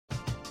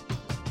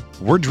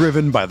We're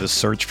driven by the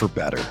search for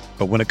better.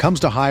 But when it comes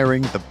to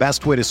hiring, the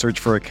best way to search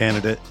for a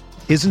candidate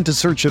isn't to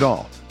search at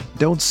all.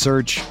 Don't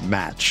search,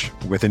 match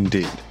with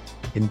Indeed.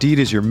 Indeed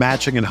is your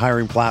matching and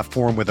hiring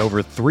platform with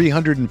over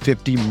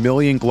 350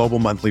 million global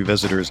monthly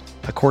visitors,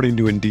 according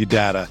to Indeed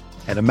data,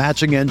 and a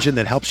matching engine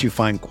that helps you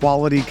find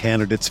quality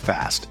candidates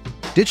fast.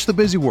 Ditch the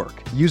busy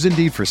work. Use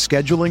Indeed for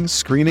scheduling,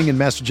 screening, and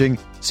messaging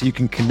so you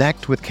can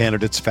connect with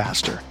candidates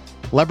faster.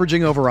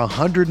 Leveraging over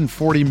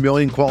 140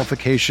 million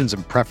qualifications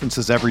and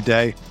preferences every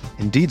day,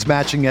 Indeed's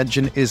matching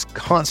engine is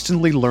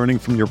constantly learning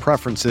from your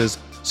preferences,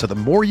 so the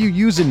more you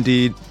use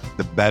Indeed,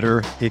 the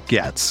better it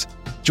gets.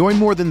 Join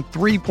more than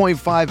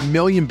 3.5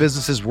 million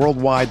businesses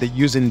worldwide that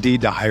use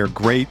Indeed to hire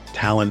great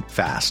talent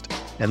fast.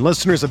 And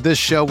listeners of this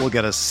show will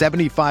get a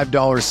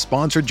 $75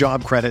 sponsored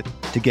job credit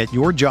to get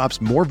your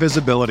jobs more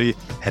visibility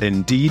at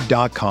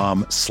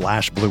Indeed.com/Blue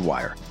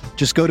Wire.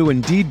 Just go to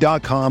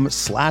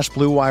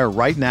Indeed.com/Blue Wire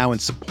right now and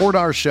support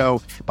our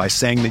show by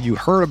saying that you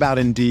heard about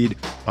Indeed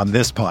on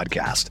this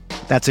podcast.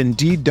 That's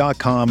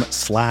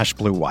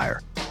Indeed.com/Blue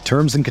Wire.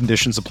 Terms and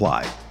conditions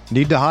apply.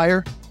 Need to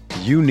hire?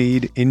 You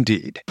need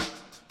Indeed.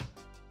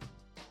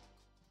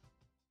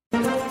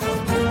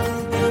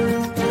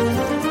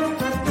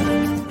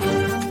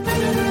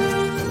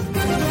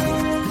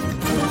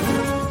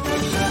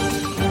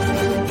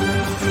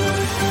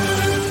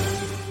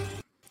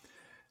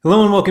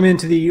 Hello and welcome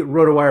into the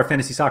RotoWire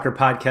Fantasy Soccer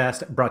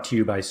Podcast, brought to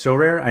you by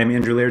Sorare. I'm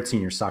Andrew Laird,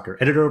 Senior Soccer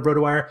Editor of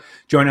RotoWire,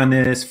 joined on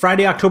this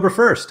Friday, October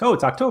 1st. Oh,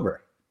 it's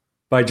October.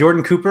 By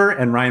Jordan Cooper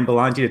and Ryan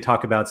Belangi to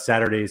talk about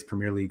Saturday's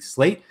Premier League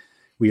slate.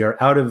 We are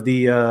out of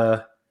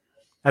the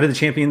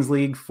Champions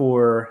League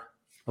for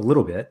a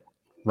little bit.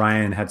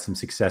 Ryan had some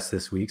success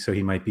this week, so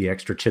he might be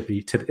extra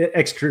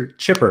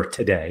chipper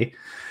today.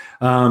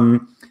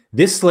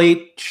 This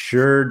slate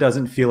sure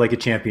doesn't feel like a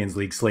Champions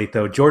League slate,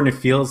 though. Jordan, it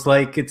feels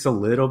like it's a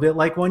little bit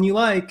like one you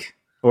like.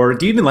 Or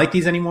do you even like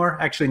these anymore,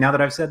 actually, now that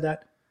I've said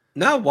that?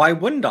 No, why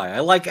wouldn't I? I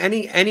like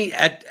any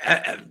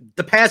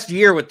the past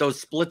year with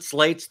those split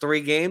slates, 3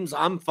 games.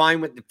 I'm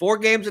fine with 4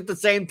 games at the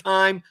same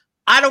time.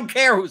 I don't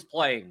care who's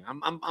playing.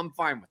 I'm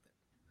fine with it.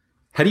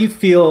 How do you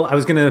feel? I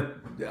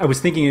was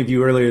thinking of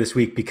you earlier this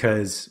week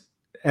because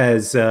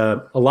as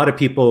a lot of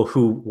people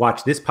who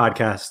watch this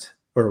podcast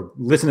or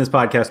listen to this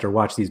podcast or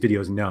watch these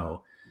videos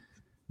know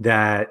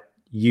that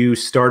you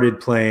started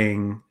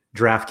playing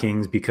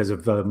DraftKings because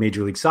of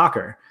Major League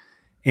Soccer,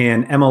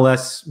 and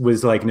MLS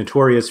was like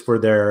notorious for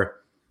their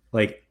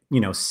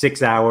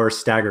 6-hour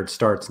staggered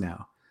starts.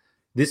 Now,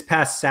 this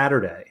past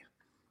Saturday,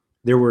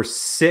 there were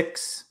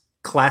 6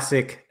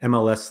 classic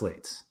MLS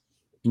slates,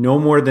 no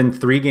more than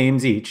 3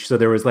 games each. So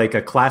there was like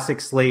a classic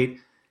slate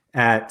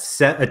at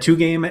a 2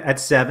 game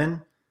at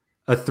 7,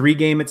 a 3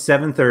 game at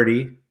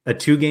 7:30, a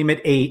 2 game at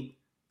 8,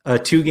 a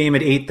 2 game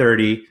at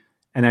 8:30,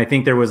 and I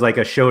think there was like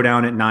a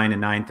showdown at 9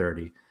 and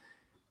 9:30.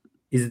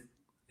 Is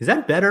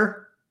that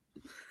better?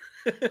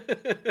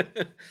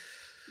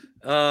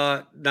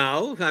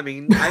 No. I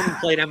mean, I haven't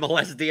played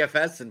MLS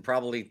DFS in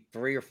probably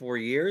 3 or 4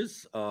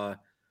 years.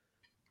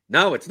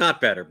 No, it's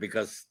not better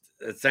because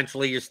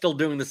essentially you're still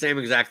doing the same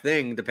exact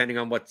thing depending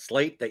on what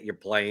slate that you're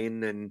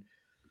playing, and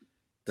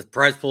the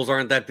prize pools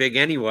aren't that big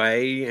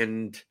anyway,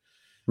 and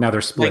now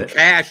they're split.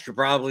 Cash, you're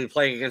probably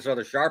playing against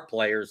other sharp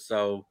players,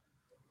 so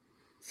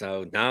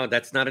no,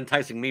 that's not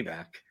enticing me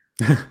back.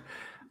 I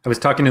was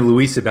talking to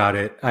Luis about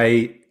it.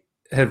 I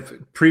have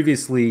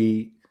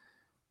previously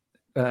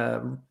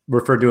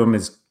referred to him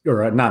as,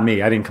 or not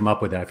me, I didn't come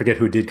up with that. I forget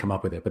who did come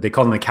up with it, but they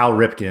called him the Cal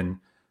Ripken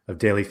of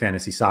daily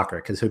fantasy soccer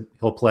because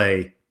he'll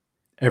play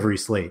every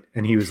slate.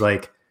 And he was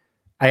like,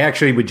 I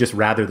actually would just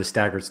rather the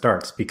staggered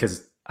starts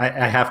because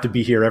I have to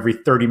be here every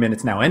 30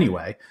 minutes now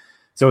anyway.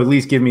 So at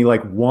least give me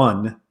like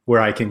one where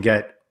I can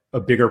get a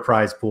bigger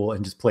prize pool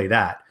and just play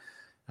that.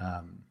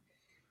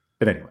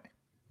 But anyway,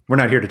 we're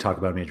not here to talk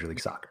about Major League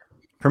Soccer.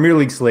 Premier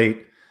League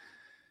slate,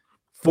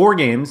 4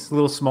 games, a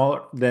little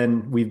smaller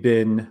than we've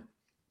been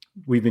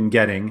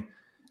getting.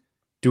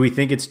 Do we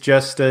think it's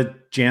just a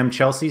jam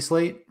Chelsea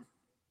slate?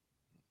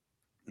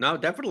 No,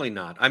 definitely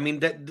not. I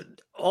mean,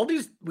 all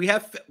these we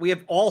have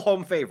all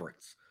home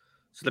favorites.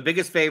 So the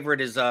biggest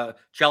favorite is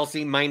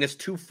Chelsea minus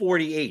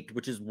 248,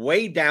 which is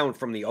way down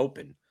from the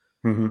open.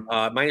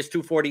 Mm-hmm. Minus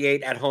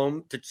 248 at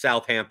home to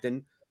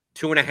Southampton,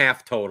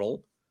 2.5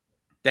 total.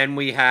 Then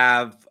we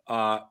have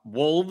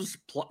Wolves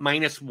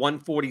minus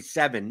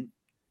 147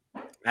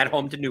 at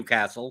home to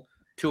Newcastle,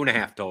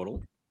 2.5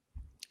 total.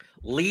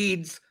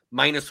 Leeds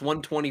minus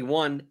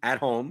 121 at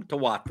home to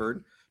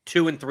Watford,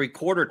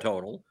 2.75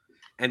 total.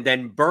 And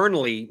then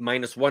Burnley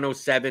minus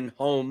 107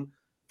 home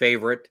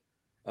favorite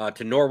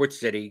to Norwich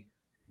City,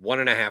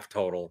 1.5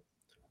 total.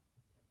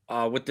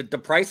 With the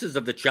prices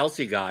of the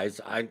Chelsea guys,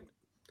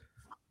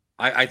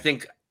 I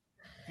think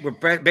we're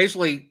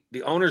basically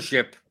the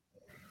ownership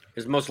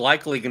is most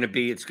likely going to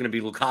be, it's going to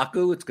be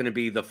Lukaku. It's going to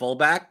be the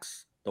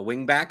fullbacks, the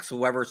wing backs,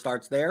 whoever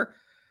starts there.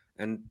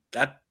 And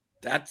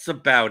that's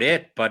about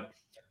it. But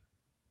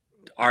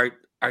are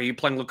you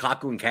playing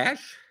Lukaku in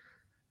cash?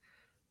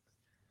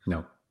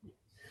 No.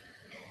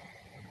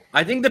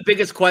 I think the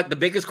biggest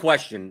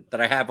question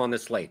that I have on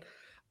this slate,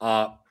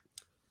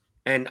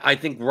 and I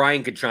think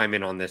Ryan could chime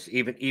in on this,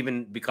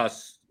 even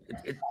because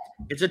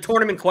it's a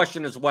tournament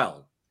question as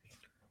well.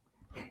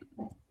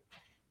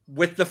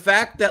 With the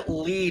fact that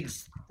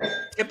Leeds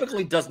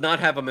typically does not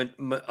have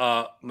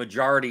a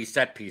majority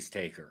set piece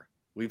taker,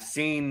 we've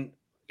seen,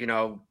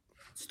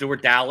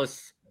 Stuart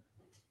Dallas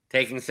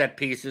taking set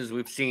pieces.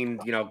 We've seen,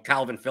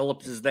 Calvin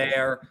Phillips is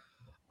there.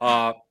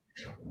 Do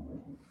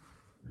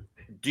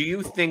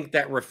you think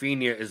that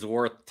Rafinha is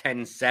worth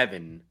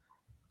 10-7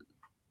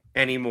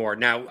 anymore?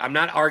 Now, I'm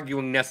not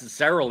arguing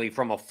necessarily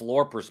from a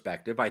floor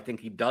perspective. I think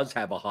he does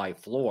have a high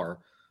floor,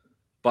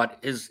 but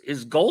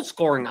his goal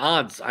scoring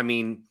odds, I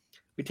mean,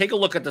 we take a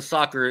look at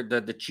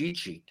the cheat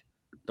sheet,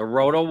 the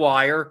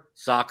RotoWire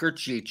soccer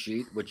cheat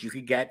sheet, which you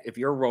could get if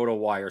you're a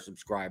RotoWire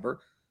subscriber.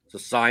 So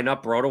sign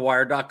up,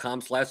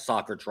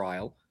 rotowire.com/soccer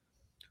trial.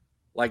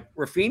 Like,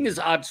 Rafinha's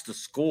odds to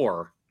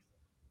score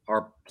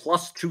are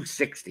plus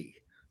 260.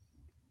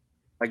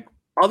 Like,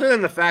 other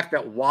than the fact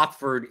that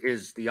Watford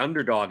is the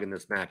underdog in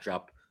this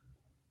matchup,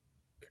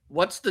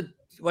 what's the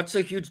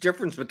huge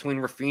difference between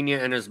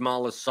Rafinha and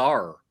Ismaila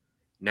Sarr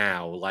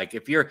now? Like,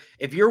 if you're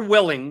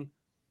willing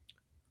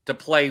to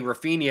play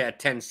Rafinha at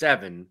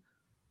 10-7,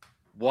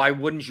 why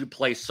wouldn't you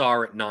play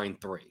Sarr at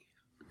 9-3?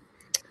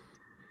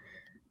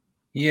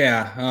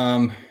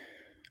 Yeah,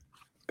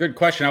 good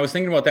question. I was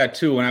thinking about that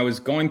too when I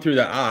was going through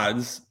the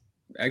odds.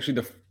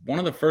 Actually, one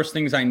of the first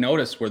things I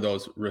noticed were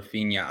those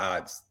Rafinha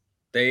odds.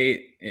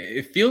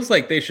 It feels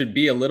like they should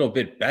be a little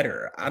bit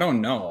better. I don't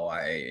know.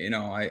 I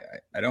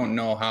don't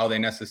know how they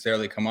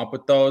necessarily come up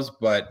with those,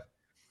 but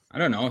I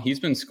don't know. He's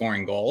been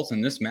scoring goals,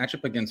 and this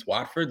matchup against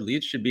Watford,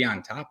 Leeds should be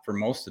on top for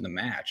most of the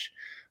match.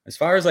 As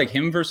far as like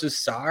him versus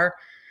Sarr,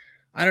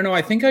 I don't know.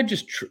 I think I'd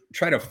just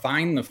try to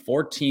find the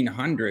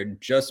 1400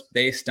 just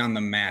based on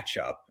the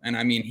matchup. And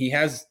I mean, he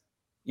has,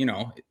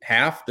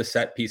 half the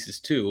set pieces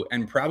too,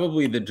 and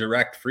probably the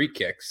direct free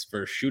kicks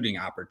for shooting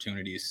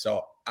opportunities.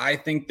 So I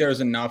think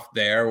there's enough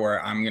there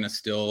where I'm going to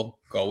still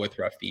go with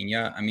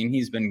Rafinha. I mean,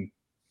 he's been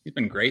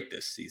great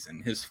this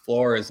season. His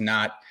floor is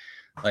not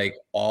like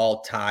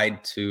all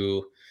tied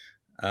to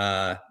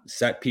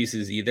set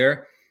pieces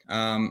either.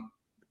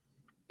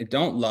 I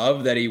don't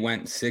love that he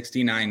went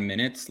 69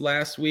 minutes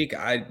last week.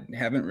 I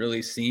haven't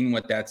really seen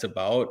what that's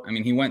about. I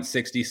mean, he went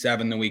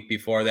 67 the week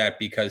before that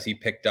because he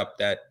picked up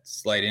that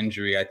slight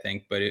injury, I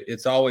think, but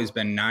it's always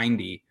been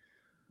 90.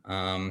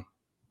 I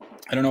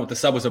don't know what the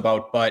sub was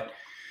about, but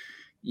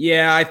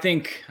yeah, I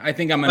think I'm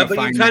going to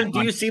find.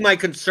 Do you see my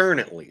concern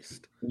at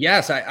least?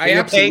 Yes, I you're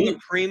absolutely. paying a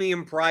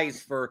premium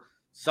price for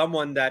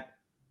someone that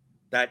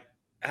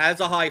has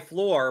a high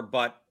floor,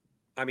 but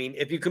I mean,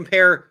 if you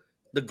compare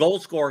the goal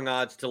scoring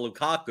odds to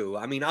Lukaku,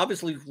 I mean,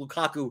 obviously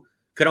Lukaku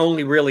could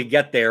only really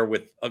get there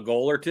with a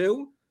goal or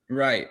two.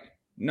 Right.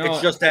 No,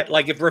 it's just that,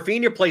 like, if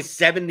Rafinha plays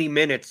 70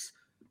 minutes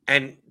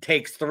and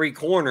takes 3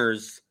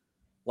 corners,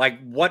 like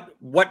what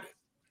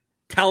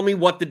tell me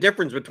what the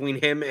difference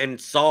between him and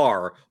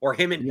Sarr or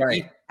him and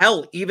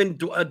hell, even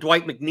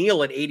Dwight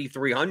McNeil at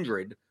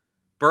 8,300.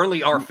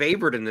 Burnley are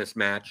favored in this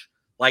match.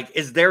 Like,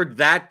 is there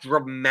that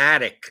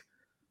dramatic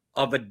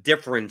of a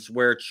difference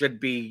where it should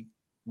be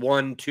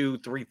 1, 2,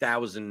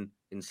 3,000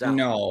 in South?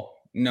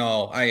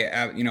 No. I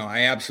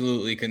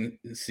absolutely can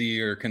see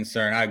your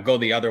concern. I go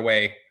the other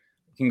way.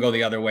 Can go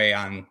the other way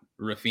on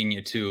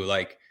Rafinha too.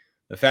 Like,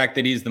 the fact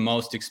that he's the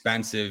most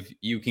expensive,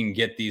 you can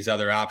get these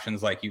other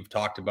options like you've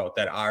talked about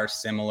that are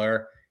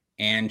similar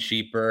and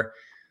cheaper.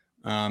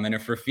 And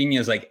if Rafinha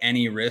is like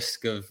any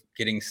risk of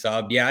getting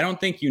subbed, I don't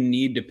think you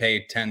need to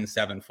pay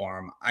 10-7 for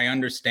him. I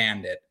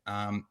understand it.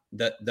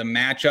 The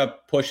matchup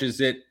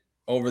pushes it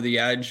over the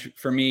edge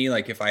for me,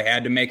 like if I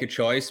had to make a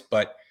choice,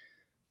 but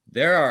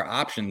there are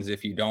options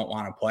if you don't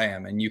want to play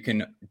him, and you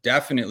can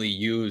definitely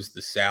use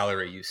the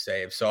salary you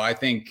save. So I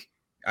think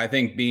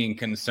being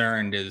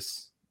concerned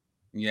is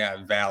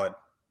valid.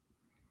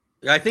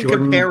 I think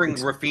comparing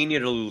Rafinha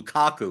to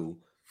Lukaku,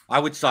 I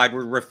would side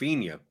with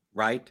Rafinha,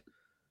 right?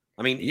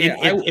 I mean,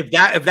 if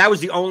that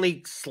was the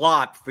only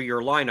slot for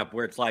your lineup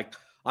where it's like,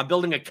 I'm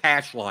building a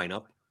cash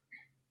lineup,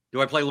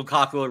 do I play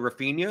Lukaku or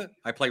Rafinha?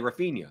 I play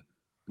Rafinha.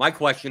 My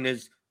question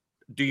is,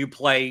 do you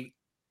play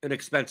an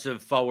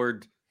expensive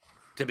forward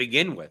to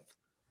begin with?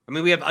 I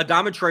mean, we have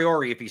Adama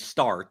Traore if he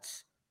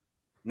starts,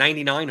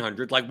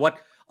 9,900. Like, what?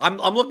 I'm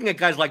looking at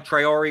guys like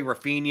Traore,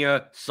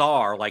 Rafinha,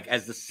 Sarr, like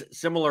as the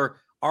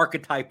similar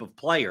archetype of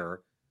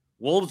player.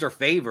 Wolves are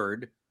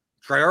favored.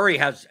 Traore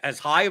has as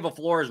high of a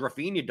floor as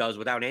Rafinha does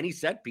without any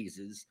set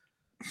pieces.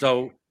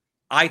 So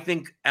I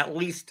think at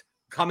least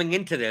coming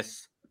into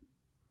this,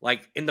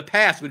 like in the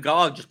past, we'd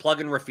go, just plug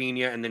in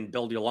Rafinha and then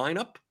build your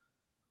lineup.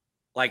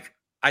 Like,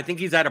 I think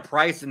he's at a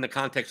price in the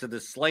context of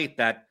this slate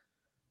that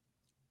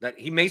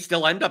he may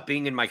still end up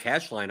being in my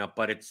cash lineup,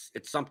 but it's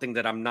something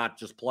that I'm not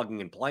just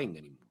plugging and playing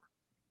anymore.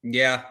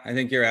 Yeah, I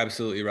think you're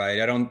absolutely right.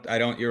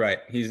 You're right.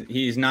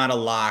 He's not a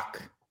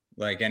lock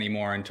like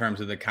anymore in terms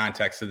of the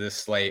context of this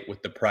slate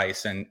with the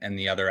price and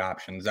the other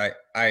options. I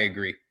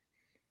agree.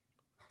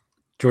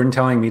 Jordan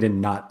telling me to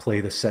not play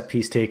the set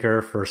piece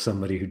taker for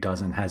somebody who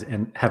doesn't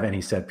have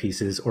any set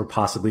pieces, or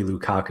possibly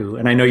Lukaku.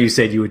 And I know you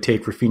said you would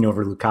take Rafinha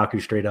over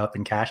Lukaku straight up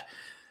in cash.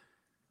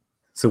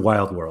 It's a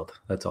wild world.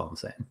 That's all I'm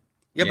saying.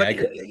 Yeah,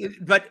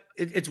 but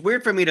it's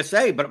weird for me to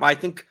say, but I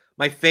think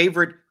my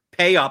favorite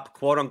pay up,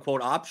 quote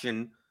unquote,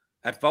 option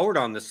at forward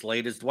on the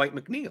slate is Dwight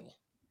McNeil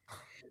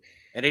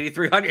at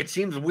 8,300. It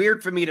seems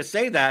weird for me to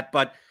say that,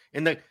 but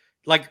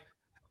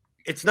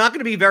it's not going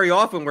to be very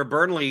often where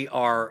Burnley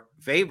are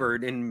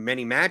favored in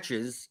many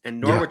matches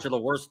and Norwich are the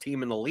worst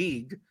team in the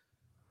league.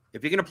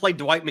 If you're going to play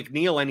Dwight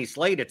McNeil any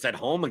slate, it's at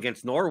home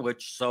against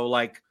Norwich. So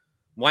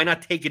why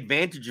not take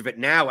advantage of it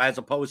now as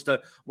opposed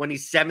to when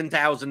he's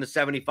 7,000 to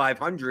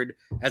 7,500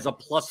 as a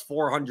plus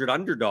 400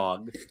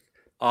 underdog?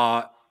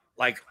 I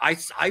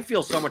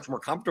feel so much more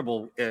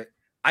comfortable.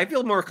 I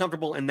feel more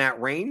comfortable in that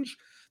range.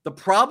 The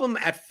problem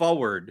at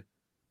forward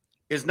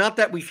is not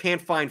that we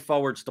can't find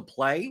forwards to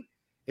play,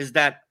 is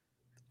that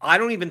I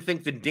don't even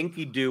think the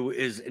Dinky Do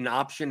is an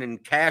option in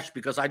cash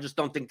because I just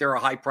don't think there are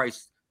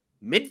high-priced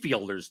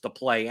midfielders to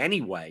play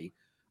anyway.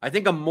 I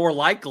think I'm more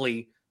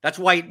likely. That's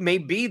why it may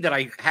be that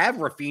I have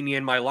Rafinha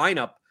in my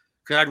lineup,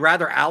 because I'd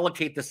rather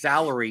allocate the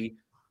salary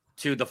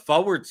to the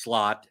forward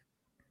slot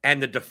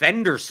and the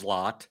defender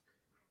slot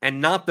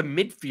and not the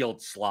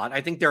midfield slot.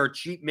 I think there are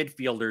cheap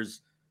midfielders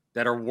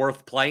that are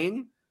worth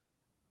playing.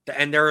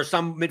 And there are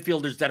some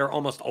midfielders that are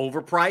almost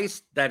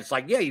overpriced that it's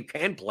you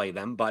can play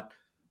them, but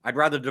I'd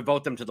rather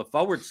devote them to the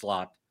forward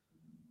slot.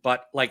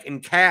 But in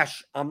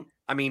cash, I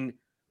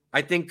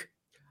think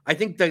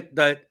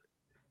that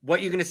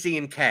what you're going to see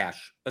in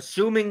cash,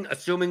 assuming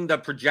the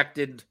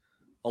projected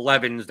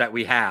 11s that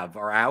we have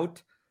are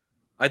out,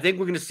 I think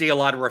we're going to see a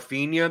lot of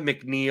Rafinha,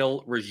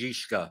 McNeil,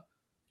 Rajishka,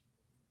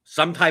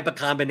 some type of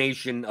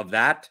combination of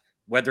that,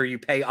 whether you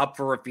pay up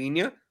for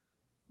Rafinha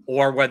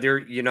or whether,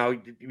 you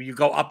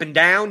go up and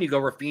down, you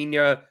go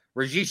Rafinha,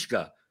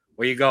 Rajishka,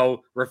 or you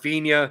go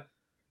Rafinha,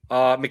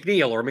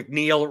 McNeil, or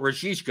McNeil,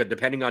 Rajishka,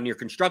 depending on your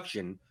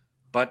construction.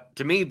 But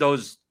to me,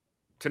 those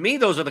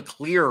are the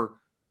clear,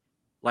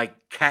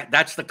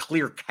 that's the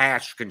clear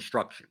cash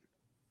construction.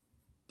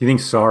 Do you think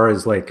Sarr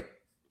is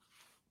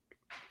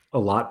a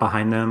lot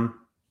behind them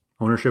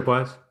ownership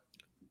wise?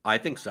 I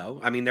think so.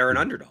 They're an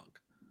underdog.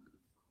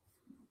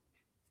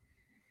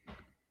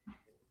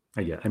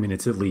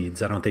 It's at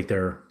Leeds. I don't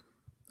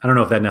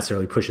know if that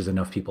necessarily pushes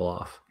enough people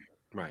off.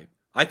 Right.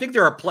 I think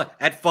there are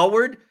at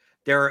forward.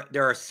 There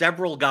are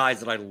several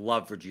guys that I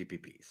love for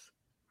GPPs.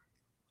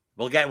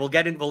 We'll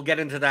get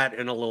into that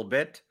in a little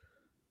bit,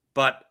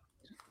 but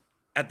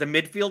at the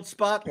midfield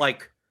spot,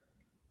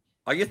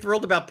 are you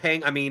thrilled about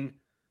paying?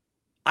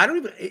 I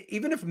don't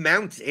even if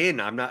Mount's in,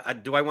 I'm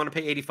not. Do I want to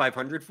pay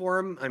 8,500 for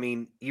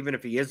him? Even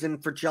if he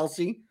isn't for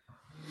Chelsea,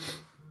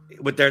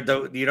 with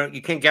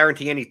you can't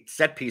guarantee any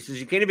set pieces.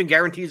 You can't even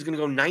guarantee he's going to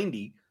go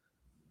 90.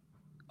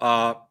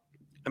 You're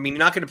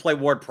not going to play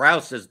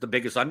Ward-Prowse as the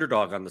biggest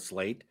underdog on the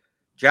slate.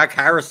 Jack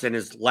Harrison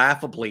is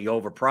laughably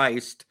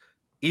overpriced,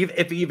 even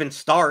if he even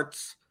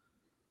starts.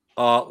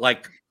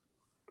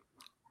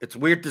 It's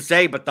weird to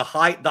say, but the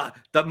highest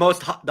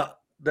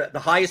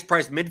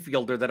priced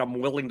midfielder that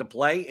I'm willing to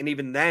play, and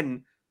even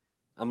then,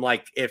 I'm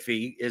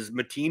iffy, is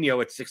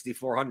Matinho at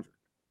 6,400.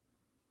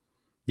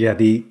 Yeah,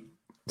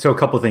 so a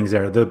couple things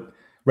there. The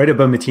right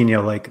above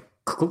Matinho,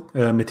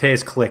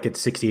 Mateus Click at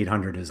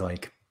 6,800 is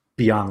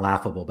beyond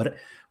laughable. But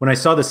when I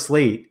saw the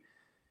slate,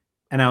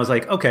 and I was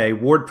okay,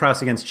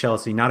 Ward-Prowse against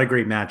Chelsea, not a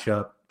great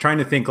matchup. Trying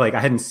to think, I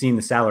hadn't seen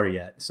the salary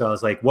yet. So I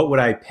was what would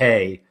I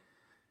pay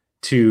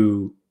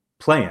to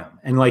play him?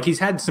 And he's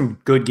had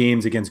some good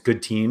games against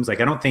good teams. I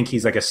don't think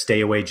he's a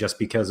stay away just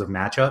because of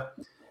matchup.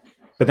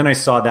 But then I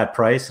saw that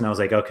price and I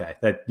was okay,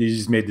 that you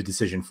just made the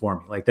decision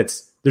for me.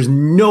 There's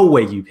no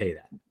way you pay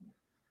that.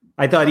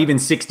 I thought even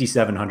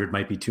 6,700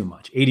 might be too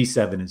much.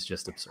 87 is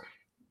just absurd.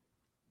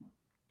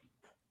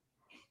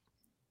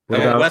 What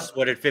about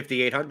Westwood at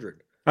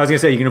 5,800? I was going to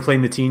say, you're going to play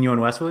Matinho and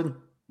Westwood?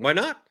 Why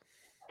not?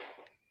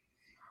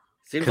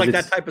 Seems like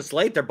that type of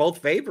slate. They're both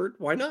favored.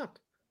 Why not?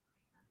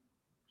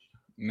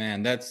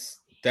 Man, I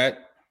want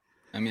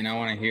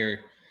to hear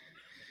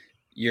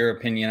your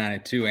opinion on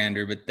it too,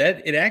 Andrew, but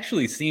it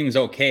actually seems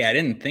okay. I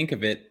didn't think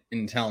of it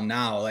until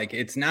now.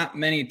 It's not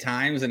many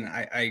times, and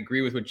I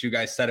agree with what you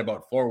guys said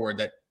about forward,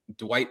 that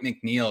Dwight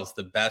McNeil is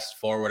the best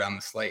forward on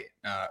the slate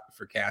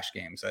for cash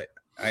games.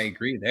 I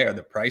agree there.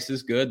 The price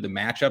is good. The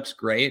matchup's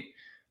great.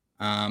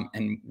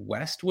 And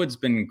Westwood's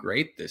been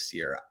great this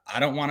year. I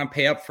don't want to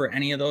pay up for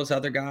any of those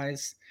other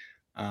guys.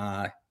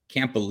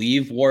 Can't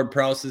believe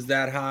Ward-Prowse is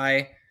that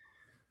high.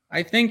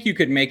 I think you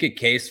could make a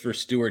case for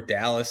Stuart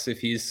Dallas if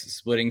he's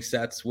splitting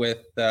sets with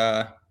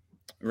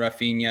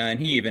Rafinha,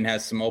 and he even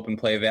has some open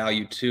play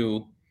value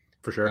too.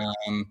 For sure.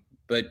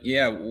 But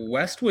yeah,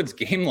 Westwood's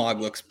game log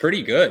looks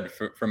pretty good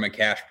from a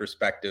cash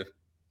perspective.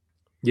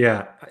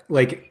 Yeah.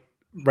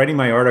 Writing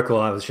my article,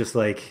 I was just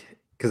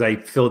because I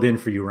filled in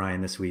for you,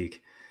 Ryan, this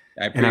week.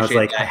 And I was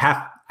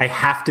that. I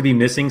have to be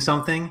missing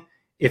something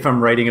if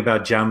I'm writing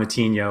about João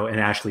Matinho and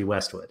Ashley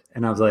Westwood.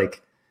 And I was I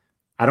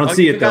don't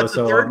see it though.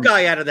 The third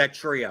guy out of that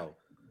trio,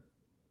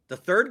 The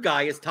third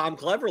guy is Tom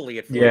Cleverley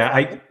at 4.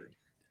 Yeah,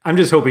 I'm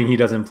just hoping he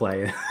doesn't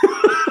play.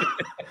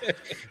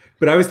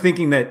 But I was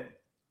thinking that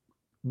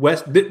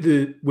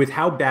with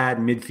how bad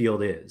midfield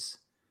is,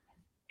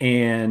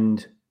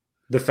 and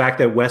the fact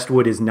that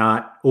Westwood is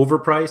not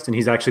overpriced and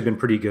he's actually been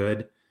pretty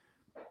good,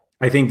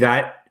 I think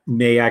that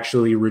may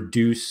actually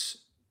reduce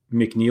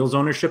McNeil's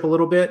ownership a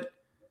little bit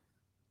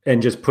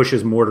and just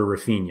pushes more to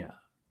Rafinha.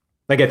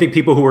 Like, I think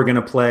people who are going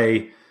to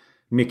play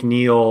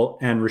McNeil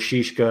and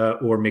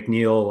Rashica, or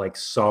McNeil like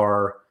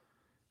Sarr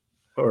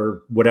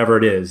or whatever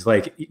it is,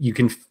 like, you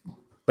can,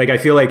 like, I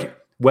feel like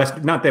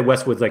not that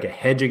Westwood's like a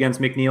hedge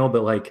against McNeil,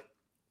 but like,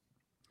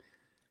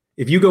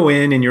 if you go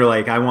in and you're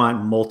like, I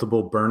want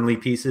multiple Burnley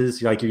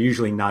pieces, like, you're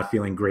usually not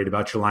feeling great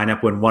about your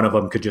lineup when one of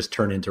them could just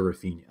turn into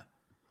Rafinha.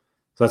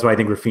 So that's why I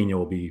think Rafinha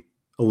will be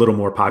a little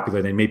more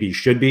popular than maybe he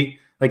should be,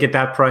 like, at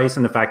that price,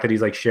 and the fact that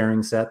he's like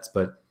sharing sets.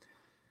 But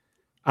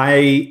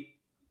I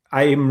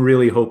am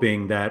really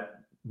hoping that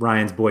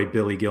Ryan's boy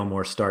Billy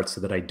Gilmore starts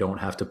so that I don't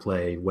have to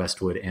play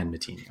Westwood and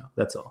Matinho.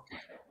 That's all.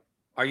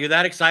 Are you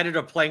that excited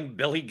of playing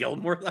Billy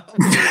Gilmore, though?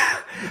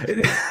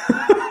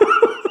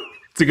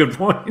 It's a good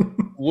point.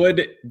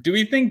 Do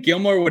we think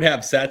Gilmore would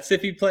have sets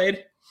if he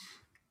played?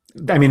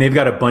 I mean, they've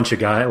got a bunch of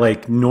guys.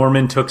 Like,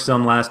 Norman took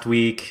some last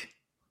week.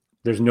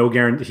 There's no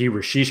guarantee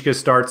Rashica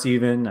starts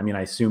even. I mean,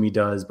 I assume he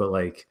does, but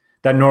like,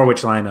 that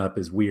Norwich lineup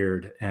is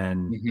weird,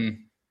 and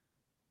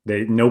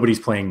nobody's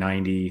playing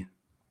 90,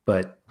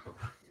 but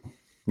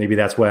maybe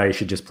that's why I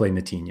should just play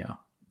Matinho.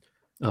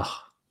 Ugh.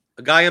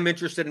 A guy I'm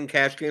interested in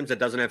cash games that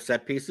doesn't have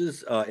set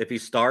pieces, if he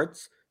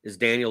starts, is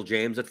Daniel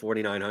James at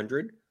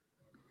 4,900.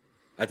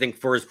 I think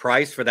for his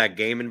price, for that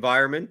game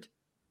environment,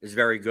 is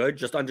very good.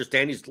 Just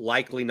understand he's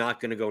likely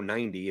not going to go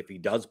 90 if he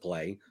does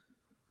play.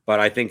 But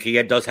I think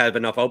he does have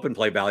enough open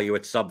play value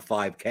at sub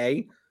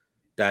 5K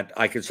that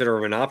I consider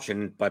him an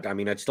option. But, I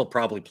mean, I'd still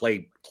probably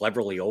play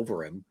Cleverly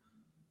over him.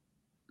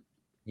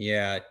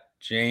 Yeah,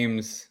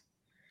 James,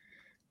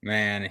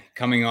 man,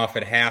 coming off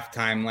at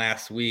halftime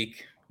last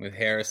week with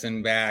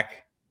Harrison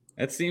back,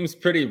 that seems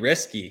pretty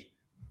risky,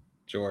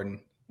 Jordan.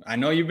 I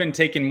know you've been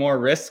taking more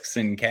risks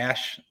in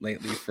cash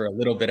lately for a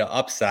little bit of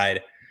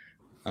upside.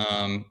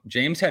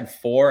 James had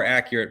 4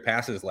 accurate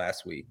passes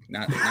last week.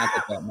 Not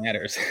that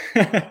matters.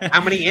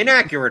 How many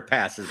inaccurate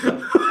passes,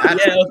 though?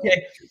 Yeah,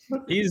 okay.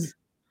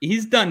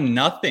 He's done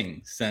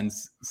nothing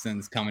since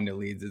coming to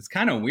Leeds. It's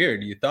kind of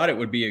weird. You thought it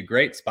would be a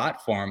great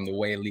spot for him the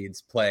way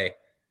Leeds play.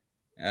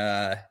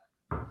 I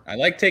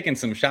like taking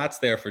some shots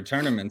there for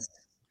tournaments.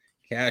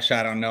 Cash,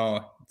 I don't know.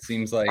 It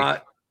seems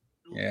like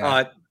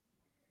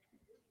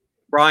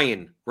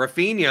Brian,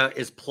 Rafinha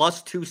is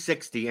plus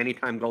 260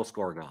 anytime goal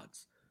scoring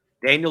odds.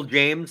 Daniel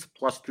James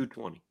plus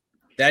 220.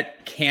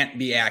 That can't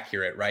be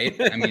accurate, right?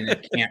 I mean,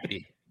 it can't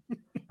be.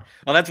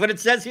 Well, that's what it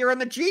says here on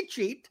the cheat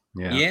sheet.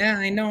 Yeah,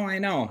 I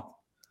know.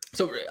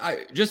 So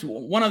just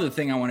one other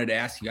thing I wanted to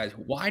ask you guys.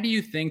 Why do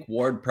you think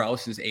Ward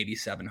Prowse is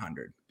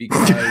 8,700?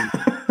 Because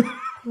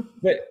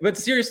but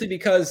seriously,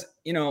 because,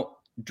 you know,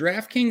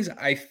 DraftKings,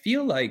 I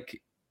feel like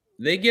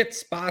they get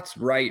spots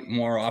right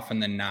more often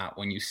than not.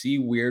 When you see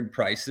weird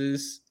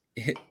prices,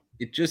 it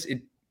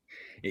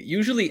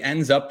usually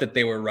ends up that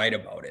they were right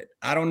about it.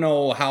 I don't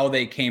know how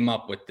they came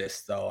up with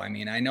this, though. I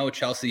mean, I know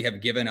Chelsea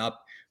have given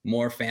up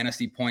more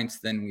fantasy points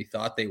than we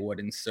thought they would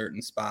in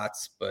certain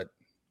spots, but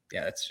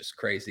yeah, that's just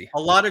crazy.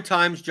 A lot of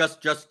times,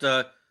 just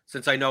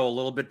since I know a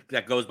little bit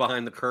that goes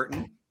behind the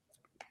curtain,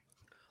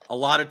 a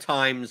lot of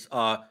times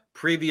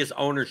previous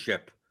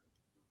ownership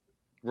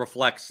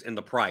reflects in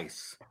the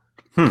price.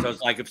 So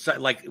it's like,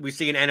 if we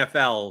see in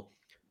NFL,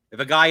 if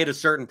a guy at a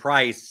certain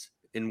price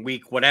in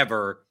week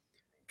whatever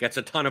gets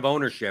a ton of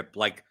ownership,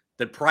 like,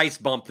 the price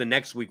bump the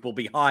next week will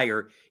be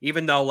higher,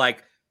 even though,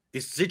 like, the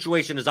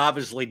situation is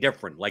obviously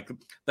different. Like,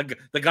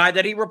 the guy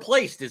that he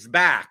replaced is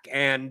back,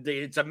 and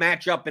it's a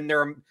matchup, and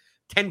they're a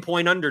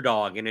 10-point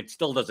underdog, and it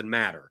still doesn't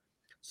matter.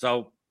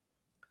 So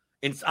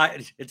it's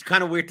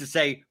kind of weird to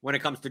say when it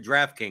comes to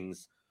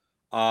DraftKings,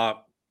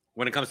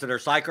 when it comes to their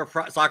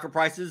soccer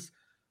prices,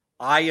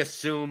 I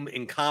assume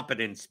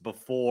incompetence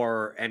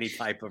before any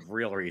type of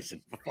real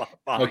reason.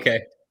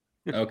 Okay.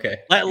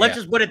 Let's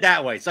just put it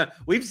that way. So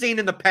we've seen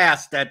in the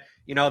past that,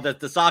 you know,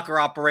 that the soccer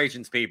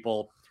operations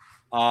people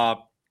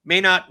may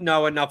not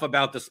know enough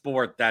about the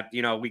sport that,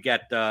 you know, we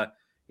get,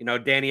 you know,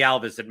 Danny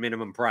Alves at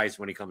minimum price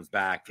when he comes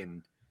back,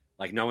 and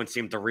like, no one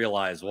seemed to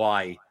realize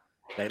why.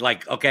 They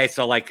like, okay,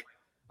 so like,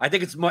 I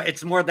think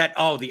it's more that,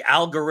 oh, the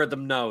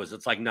algorithm knows.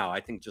 It's like, no, I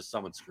think just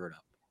someone screwed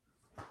up.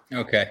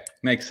 Okay,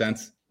 makes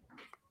sense.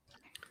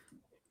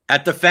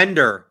 At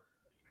defender,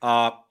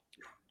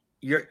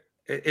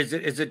 is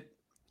it?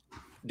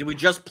 Do we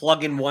just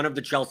plug in one of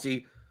the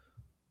Chelsea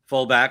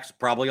fullbacks,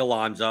 probably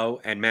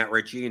Alonso and Matt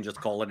Ritchie, and just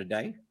call it a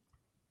day?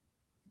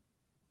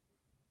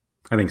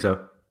 I think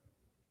so.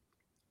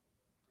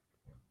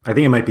 I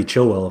think it might be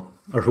Chilwell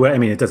or who. I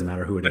mean, it doesn't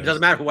matter who it is. It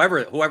doesn't matter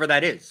whoever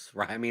that is,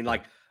 right? I mean,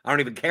 like, I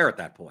don't even care at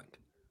that point.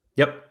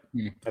 Yep,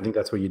 I think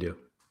that's what you do.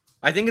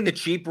 I think in the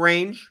cheap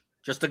range,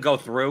 just to go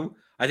through,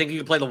 I think you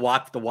can play the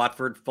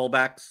Watford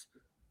fullbacks.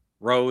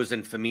 Rose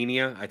and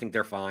Femenia. I think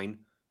they're fine.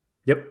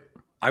 Yep.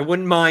 I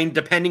wouldn't mind,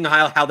 depending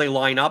how they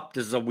line up.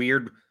 This is a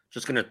weird,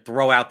 just going to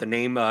throw out the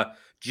name,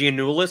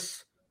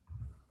 Giannoulis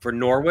for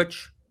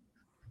Norwich,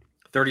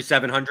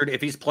 3,700.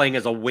 If he's playing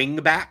as a wing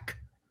back,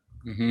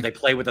 they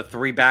play with a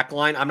 3-back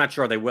line. I'm not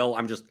sure they will.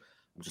 I'm just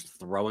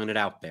throwing it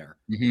out there.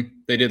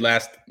 They did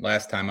last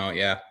time out,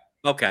 yeah.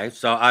 Okay,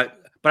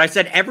 but I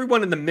said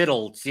everyone in the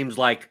middle seems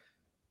like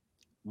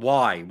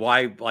why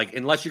like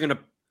unless you're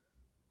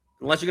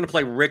gonna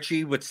play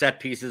Richie with set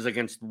pieces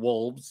against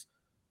Wolves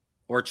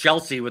or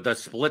Chelsea with a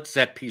split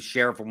set piece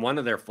share from one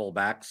of their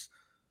fullbacks,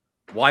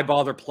 why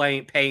bother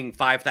paying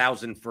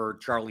 5,000 for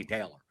Charlie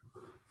Taylor?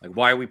 Like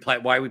why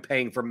are we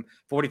paying from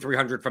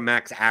 4,300 for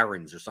Max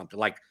Aarons or something?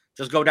 Like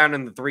just go down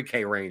in the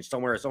 3K range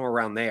somewhere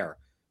around there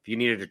if you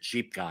needed a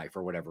cheap guy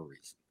for whatever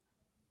reason.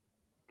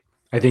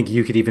 I think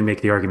you could even make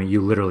the argument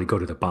you literally go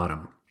to the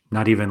bottom,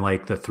 not even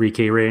like the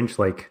 3K range,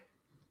 like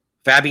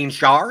Fabian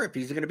Schär, if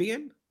he's going to be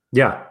in.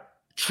 Yeah.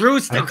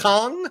 Truce to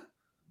Kong.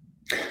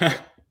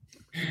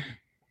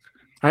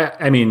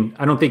 I mean,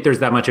 I don't think there's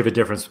that much of a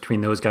difference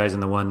between those guys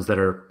and the ones that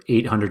are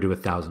 800 to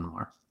 1,000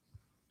 more.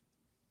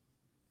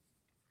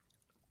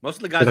 Most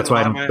of the guys. But that's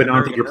why I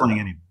don't think you're playing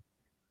any.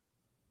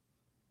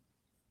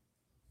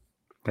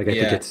 Like I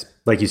think it's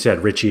like you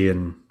said, Richie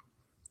and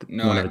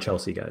one of the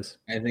Chelsea guys.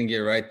 I think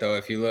you're right though.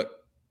 If you look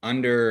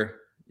under,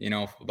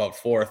 about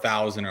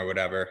 4,000 or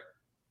whatever,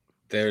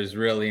 there's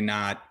really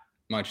not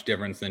much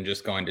difference than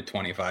just going to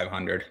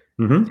 2,500.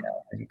 Mm-hmm.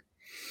 Yeah,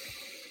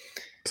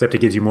 except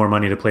it gives you more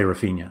money to play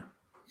Rafinha.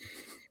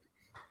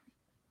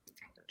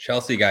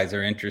 Chelsea guys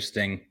are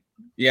interesting.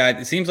 Yeah,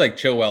 it seems like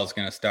Chilwell's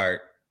going to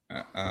start.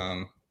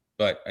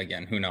 But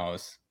again, who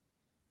knows?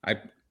 I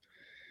don't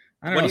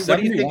know. What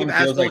do you think of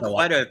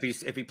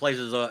Azpilicueta if he plays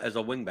as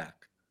a wing back?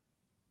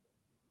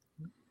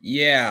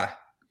 Yeah,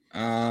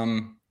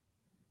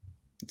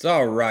 it's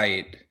all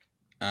right.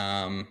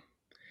 A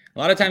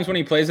lot of times when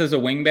he plays as a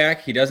wing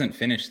back, he doesn't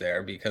finish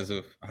there because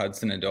of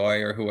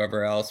Hudson-Odoi or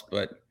whoever else.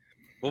 But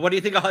what do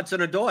you think of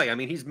Hudson-Odoi? I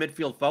mean, he's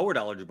midfield forward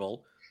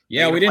eligible.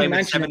 Yeah, we didn't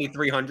mention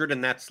 7,300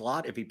 in that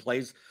slot if he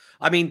plays.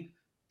 I mean,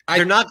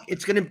 they're not.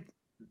 It's gonna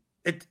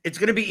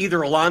be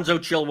either Alonso,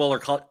 Chilwell,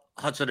 or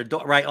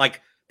Hudson-Odoi, right?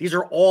 Like these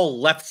are all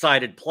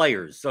left-sided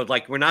players, so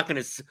like we're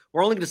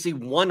only gonna see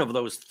one of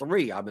those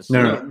three. I'm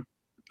assuming. No.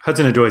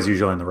 Hudson-Odoi is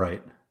usually on the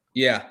right.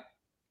 Yeah,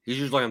 he's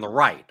usually on the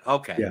right.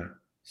 Okay. Yeah.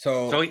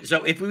 So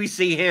if we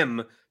see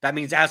him, that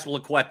means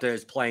Azpilicueta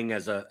is playing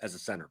as a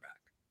center back.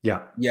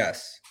 Yeah.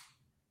 Yes.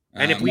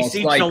 And if we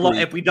see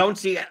if we don't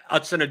see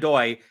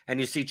Hudson-Odoi and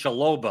you see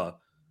Chalobah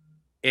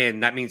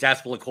in, that means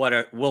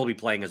Azpilicueta will be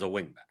playing as a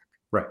wing back.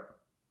 Right.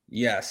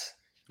 Yes.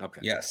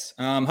 Okay. Yes.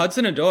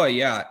 Hudson-Odoi,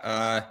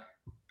 yeah.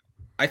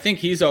 I think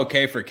he's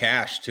okay for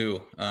cash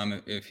too.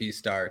 If he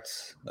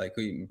starts, like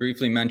we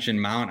briefly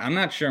mentioned Mount, I'm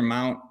not sure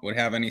Mount would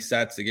have any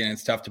sets. Again,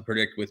 it's tough to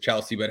predict with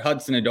Chelsea, but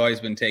Hudson-Odoi has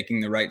been taking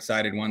the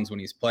right-sided ones when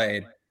he's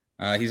played.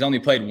 He's only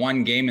played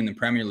one game in the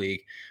Premier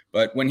League,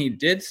 but when he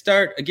did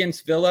start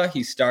against Villa,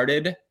 he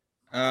started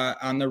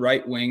on the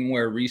right wing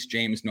where Reece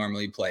James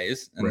normally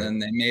plays. And then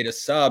they made a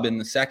sub in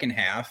the second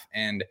half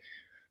and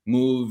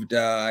moved,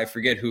 I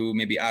forget who,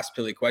 maybe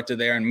Azpilicueta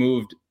there, and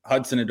moved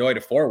Hudson-Odoi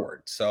to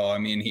forward. So, I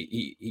mean,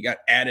 he got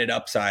added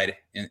upside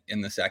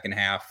in the second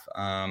half.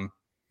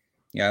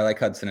 Yeah, I like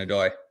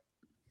Hudson-Odoi.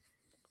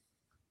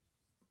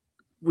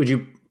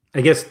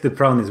 I guess the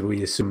problem is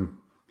we assume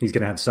he's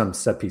going to have some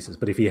set pieces,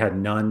 but if he had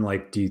none,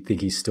 like, do you think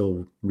he's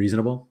still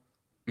reasonable?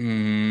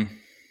 Yeah,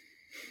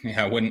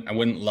 I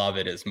wouldn't love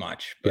it as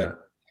much, but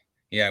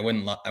I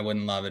wouldn't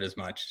love it as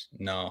much.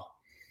 No.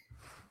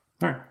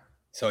 All right.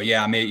 So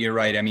yeah, you're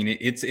right. I mean,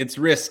 it's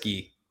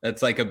risky.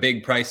 That's like a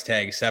big price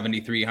tag,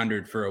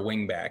 7,300 for a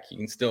wing back. You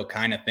can still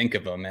kind of think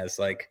of him as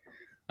like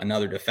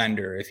another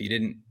defender. If you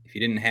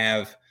didn't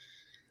have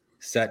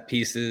set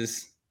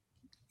pieces,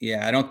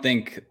 yeah, I don't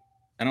think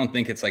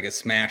it's like a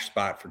smash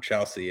spot for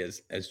Chelsea.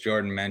 As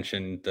Jordan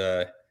mentioned,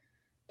 the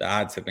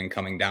odds have been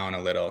coming down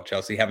a little.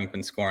 Chelsea haven't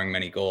been scoring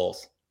many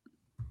goals.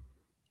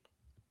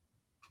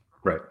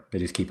 Right. They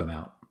just keep them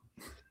out.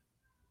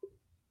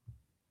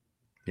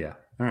 Yeah.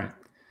 All right.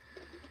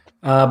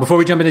 Before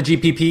we jump into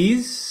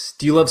GPPs,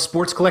 do you love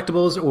sports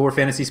collectibles or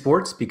fantasy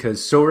sports? Because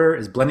Sorare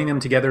is blending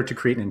them together to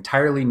create an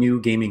entirely new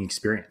gaming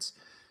experience.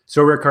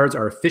 Sorare cards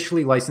are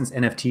officially licensed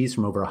NFTs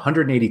from over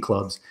 180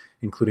 clubs,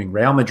 including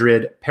Real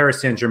Madrid,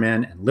 Paris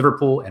Saint-Germain, and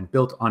Liverpool, and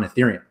built on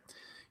Ethereum.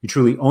 You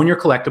truly own your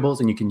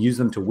collectibles, and you can use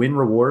them to win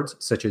rewards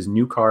such as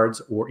new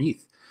cards or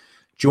ETH.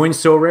 Join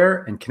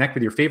Sorare and connect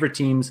with your favorite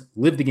teams,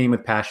 live the game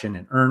with passion,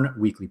 and earn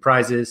weekly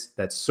prizes.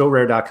 That's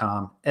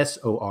Sorare.com,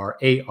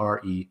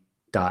 SORARE.com.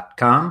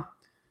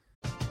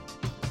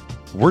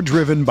 We're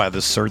driven by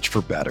the search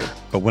for better.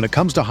 But when it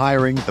comes to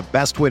hiring, the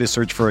best way to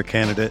search for a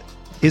candidate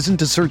isn't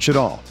to search at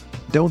all.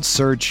 Don't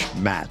search,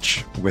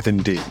 match with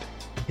Indeed.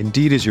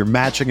 Indeed is your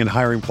matching and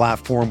hiring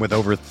platform with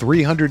over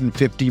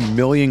 350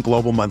 million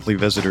global monthly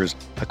visitors,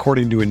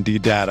 according to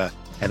Indeed data,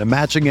 and a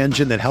matching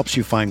engine that helps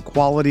you find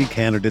quality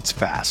candidates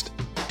fast.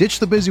 Ditch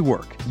the busy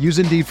work. Use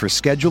Indeed for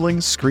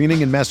scheduling,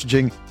 screening, and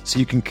messaging so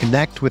you can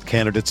connect with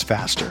candidates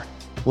faster.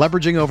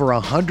 Leveraging over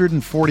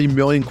 140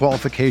 million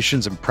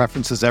qualifications and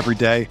preferences every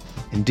day,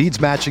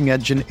 Indeed's matching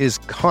engine is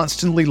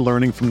constantly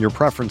learning from your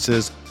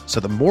preferences, so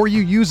the more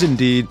you use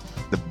Indeed,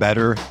 the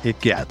better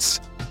it gets.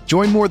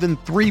 Join more than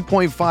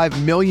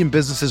 3.5 million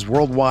businesses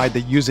worldwide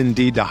that use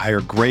Indeed to hire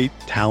great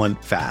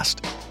talent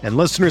fast. And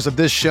listeners of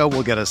this show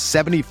will get a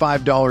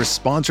 $75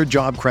 sponsored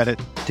job credit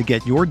to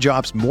get your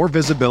jobs more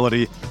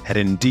visibility at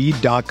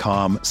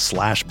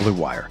Indeed.com/Blue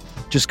Wire.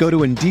 Just go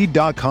to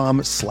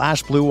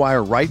Indeed.com/Blue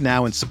Wire right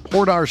now and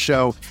support our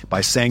show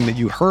by saying that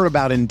you heard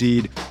about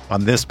Indeed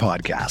on this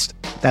podcast.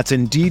 That's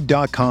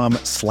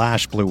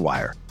Indeed.com/Blue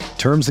Wire.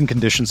 Terms and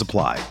conditions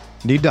apply.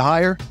 Need to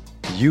hire?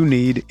 You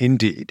need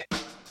Indeed.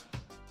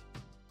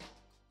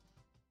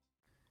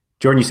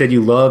 Jordan, you said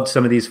you loved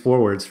some of these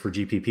forwards for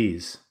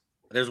GPPs.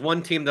 There's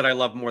one team that I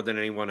love more than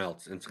anyone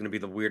else, and it's going to be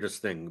the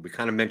weirdest thing. We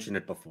kind of mentioned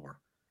it before.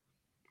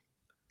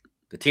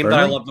 The team that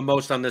I love the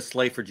most on this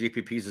slate for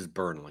GPPs is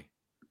Burnley.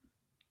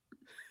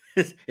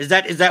 Is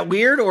that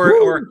weird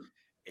or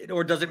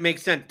does it make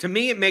sense? To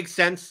me, it makes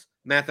sense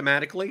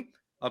mathematically.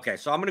 Okay,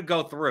 so I'm going to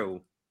go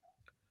through.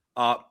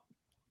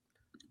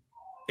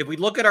 If we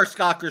look at our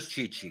Scockers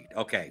cheat sheet,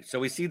 okay, so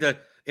we see the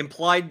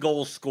implied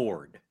goals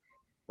scored,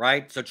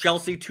 right? So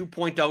Chelsea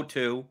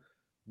 2.02,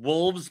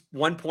 Wolves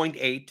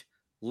 1.8,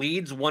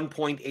 Leeds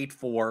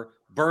 1.84,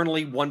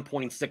 Burnley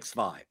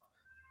 1.65.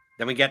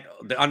 Then we get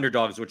the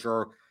underdogs, which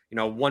are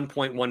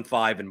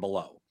 1.15 and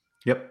below.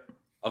 Yep.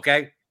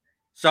 Okay.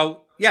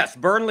 So yes,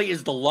 Burnley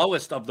is the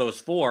lowest of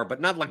those four,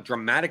 but not like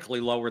dramatically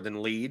lower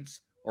than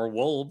Leeds or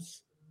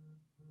Wolves.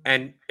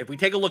 And if we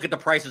take a look at the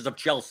prices of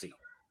Chelsea,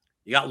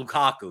 you got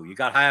Lukaku, you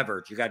got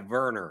Havertz, you got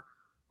Werner,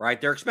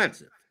 right? They're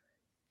expensive.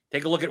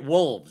 Take a look at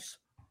Wolves.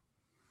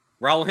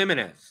 Raul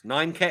Jimenez,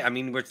 9K. I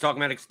mean, we're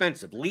talking about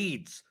expensive.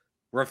 Leeds,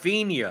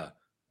 Rafinha,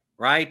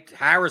 right?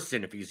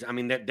 Harrison,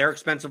 they're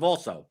expensive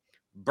also.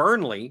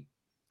 Burnley,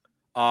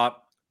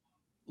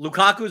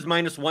 Lukaku's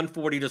minus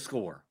 140 to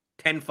score,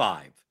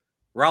 10-5.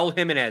 Raul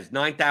Jimenez,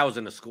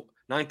 9,000 to score,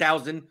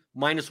 9,000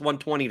 minus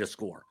 120 to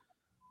score.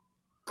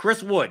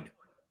 Chris Wood,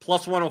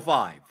 plus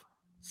 105,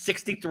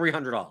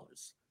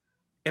 $6,300.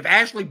 If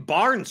Ashley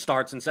Barnes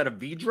starts instead of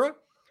Vidra,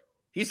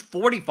 he's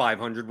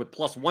 4,500 with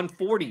plus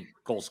 140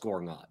 goal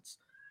scoring odds.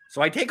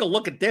 So I take a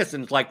look at this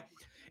and it's like,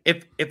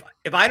 if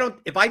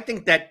I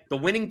think that the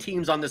winning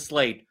teams on the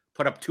slate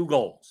put up 2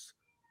 goals,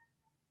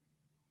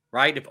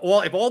 right? If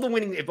all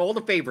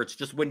the favorites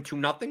just win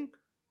 2-0,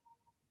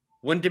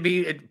 wouldn't it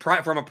be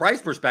from a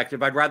price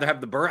perspective? I'd rather have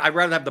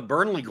the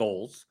Burnley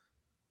goals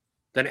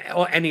than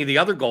any of the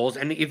other goals.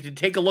 And if you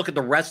take a look at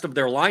the rest of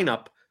their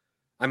lineup,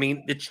 I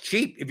mean, it's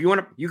cheap. If you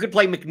want to, you could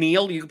play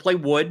McNeil, you could play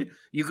Wood,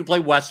 you could play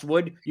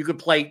Westwood, you could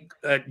play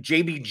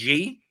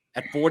JBG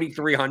at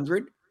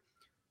 4,300.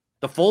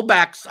 The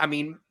fullbacks, I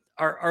mean,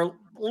 are a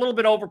little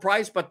bit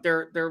overpriced, but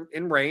they're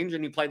in range,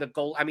 and you play the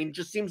goal. I mean, it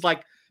just seems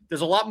like there's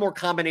a lot more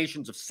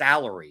combinations of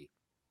salary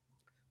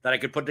that I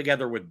could put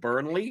together with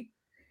Burnley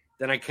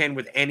than I can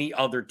with any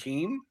other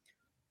team.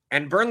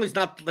 And Burnley's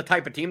not the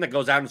type of team that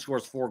goes out and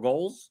scores 4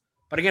 goals,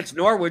 but against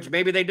Norwich,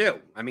 maybe they do.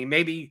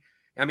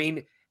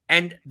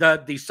 And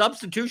the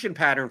substitution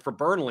pattern for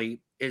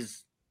Burnley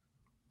is,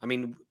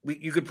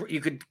 you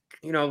could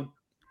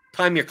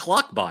time your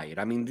clock by it.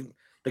 I mean,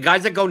 the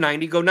guys that go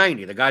 90 go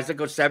 90. The guys that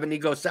go 70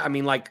 go 70. I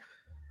mean, like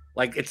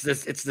it's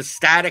the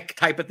static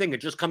type of thing.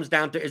 It just comes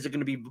down to, is it going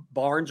to be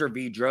Barnes or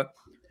Vidra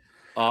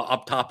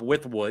up top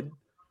with Wood?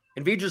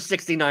 And Vidra's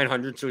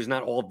 6,900, so he's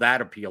not all that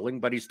appealing,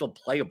 but he's still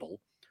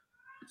playable.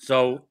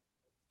 So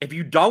if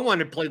you don't want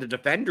to play the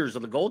defenders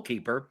or the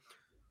goalkeeper,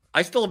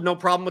 I still have no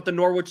problem with the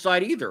Norwich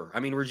side either. I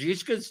mean,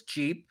 Rajishka's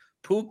cheap.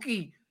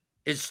 Pukki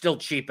is still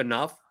cheap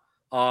enough.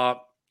 If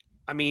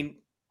we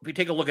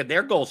take a look at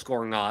their goal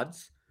scoring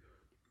odds,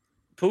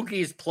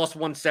 Pukki's plus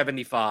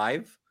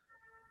 175.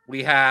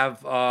 We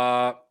have,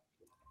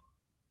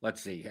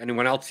 let's see,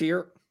 anyone else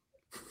here?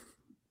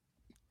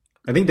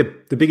 I think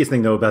the biggest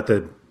thing, though, about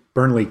the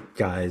Burnley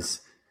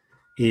guys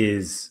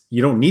is you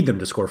don't need them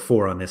to score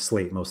 4 on this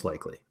slate, most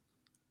likely.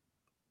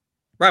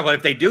 Right. Well,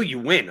 if they do, you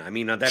win. I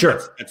mean,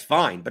 that's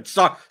fine. But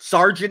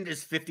Sargent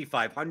is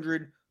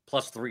 5,500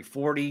 plus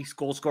 340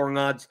 goal scoring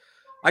odds.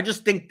 I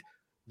just think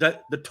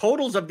that the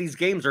totals of these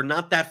games are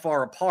not that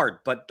far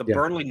apart, but the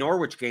Burnley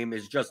Norwich game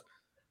is just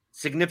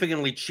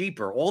significantly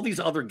cheaper. All these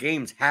other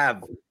games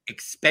have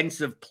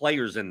expensive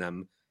players in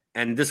them.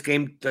 And this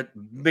game,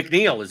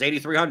 McNeil is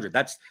 8,300.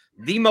 That's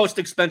the most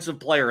expensive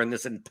player in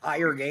this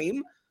entire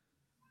game.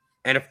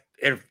 And if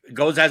it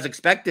goes as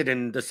expected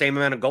and the same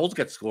amount of goals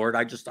get scored,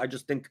 I just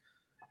think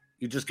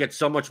you just get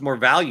so much more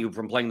value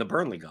from playing the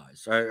Burnley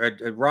guys.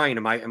 Ryan,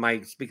 am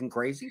I speaking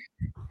crazy?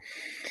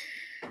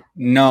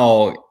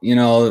 No,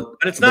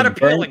 but it's not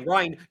appealing.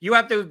 Ryan, you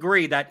have to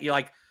agree that you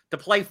like to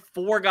play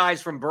 4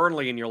 guys from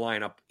Burnley in your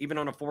lineup, even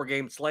on a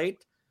 4-game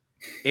slate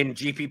in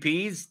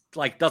GPPs,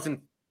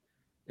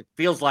 it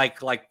feels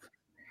like,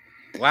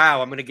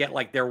 wow, I'm going to get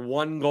like their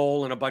 1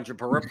 goal and a bunch of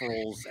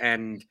peripherals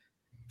and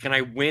can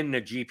I win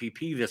a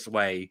GPP this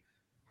way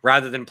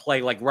rather than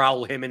play like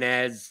Raul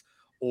Jimenez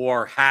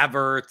or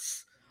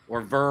Havertz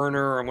or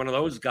Werner or one of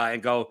those guys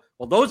and go,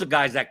 well, those are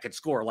guys that could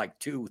score like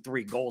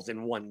 2-3 goals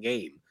in one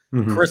game.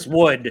 Mhm. Chris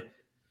Wood,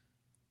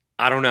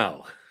 I don't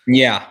know.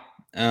 Yeah.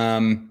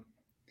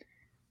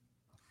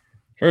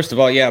 First of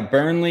all, yeah,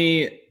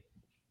 Burnley,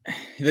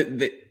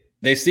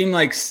 they seem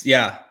like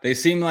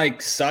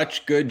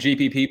such good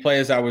GPP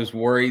players. I was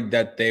worried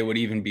that they would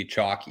even be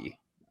chalky.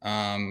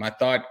 I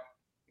thought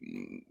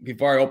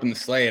before I opened the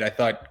slate, I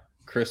thought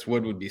Chris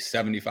Wood would be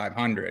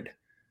 7,500.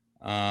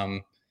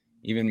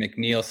 Even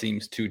McNeil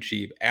seems too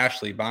cheap.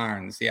 Ashley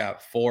Barnes, 4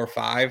 or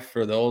 5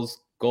 for those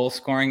goal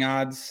scoring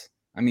odds.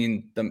 I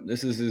mean,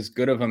 this is as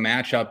good of a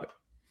matchup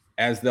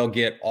as they'll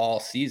get all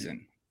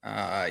season.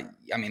 I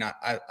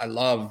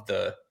love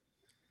the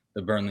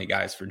Burnley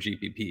guys for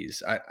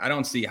GPPs. I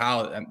don't see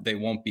how they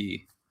won't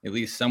be at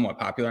least somewhat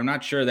popular. I'm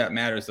not sure that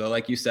matters though.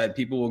 Like you said,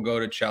 people will go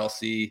to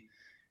Chelsea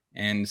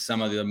and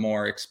some of the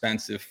more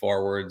expensive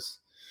forwards.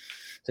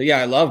 So yeah,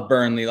 I love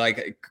Burnley.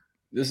 Like,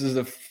 this is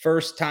the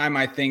first time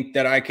I think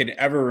that I could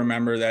ever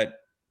remember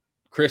that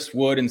Chris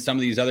Wood and some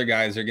of these other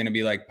guys are going to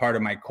be like part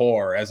of my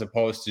core, as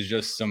opposed to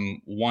just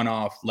some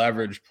one-off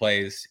leverage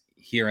plays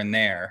here and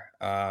there.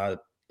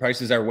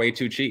 Prices are way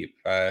too cheap.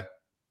 I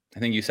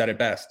think you said it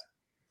best.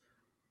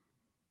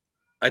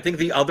 I think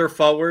the other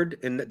forward,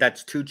 and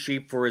that's too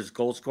cheap for his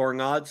goal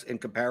scoring odds in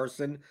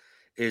comparison,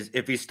 is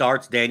if he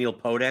starts Daniel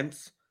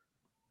Podence,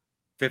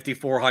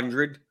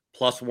 5,400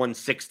 plus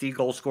 160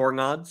 goal scoring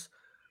odds.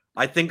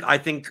 I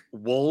think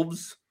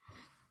Wolves,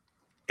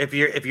 if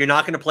you're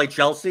not going to play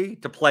Chelsea,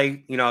 to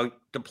play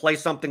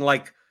something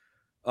like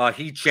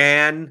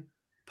He-Chan,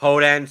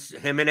 Podence,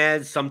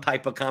 Jimenez, some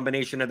type of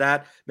combination of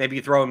that. Maybe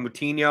you throw in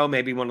Moutinho,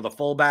 maybe one of the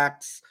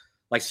fullbacks,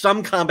 like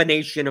some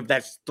combination of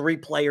that 3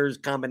 players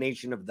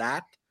combination of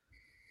that.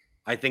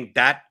 I think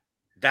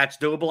that's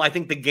doable. I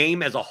think the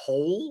game as a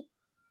whole,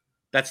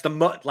 that's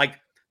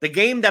the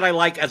game that I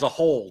like as a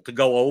whole to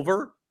go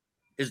over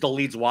is the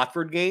Leeds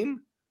Watford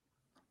game.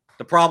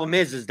 The problem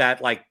is that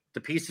like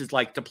the pieces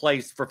like to play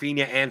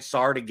Rafinha and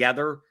Sarr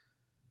together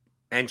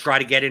and try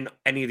to get in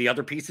any of the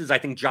other pieces. I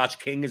think Josh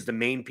King is the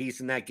main piece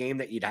in that game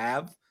that you'd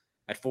have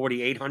at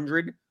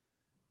 4,800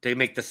 to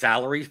make the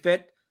salary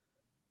fit.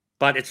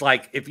 But it's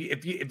like if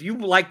you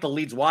like the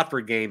Leeds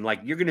Watford game,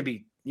 like you're gonna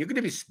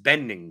be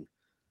spending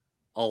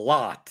a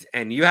lot,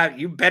 and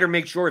you better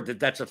make sure that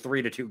that's a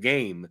 3-2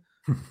 game,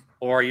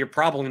 or you're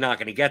probably not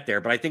going to get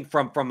there. But I think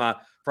from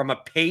a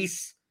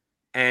pace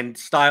and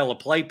style of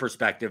play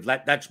perspective,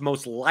 that's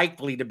most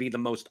likely to be the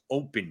most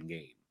open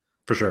game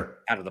For sure.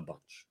 out of the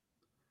bunch.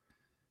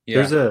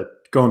 Yeah.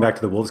 Going back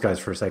to the Wolves guys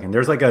for a second,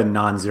 there's like a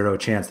non-zero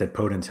chance that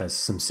Podence has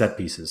some set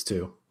pieces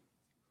too.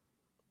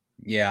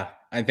 Yeah,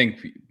 I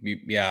think,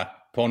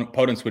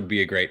 Podence would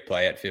be a great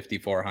play at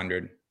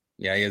 5,400.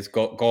 Yeah, he has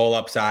goal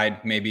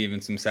upside, maybe even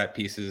some set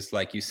pieces,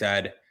 like you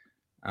said.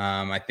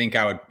 I think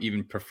I would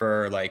even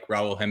prefer like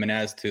Raul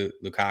Jimenez to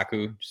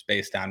Lukaku, just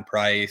based on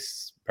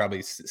price,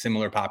 probably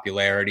similar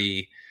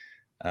popularity.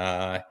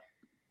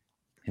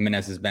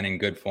 Jimenez has been in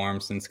good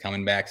form since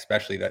coming back,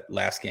 especially that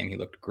last game. He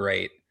looked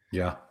great.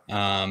 Yeah.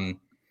 Ryan,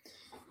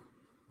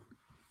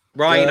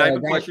 I have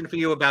a question for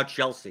you about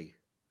Chelsea.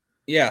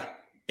 Yeah.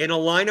 In a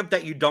lineup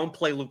that you don't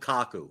play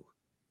Lukaku,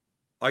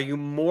 are you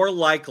more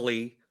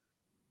likely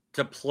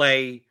to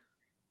play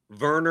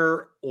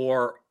Werner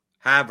or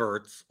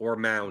Havertz or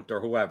Mount or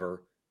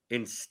whoever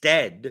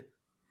instead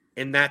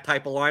in that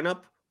type of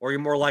lineup, or are you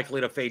more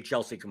likely to fade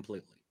Chelsea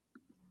completely?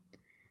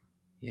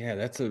 Yeah,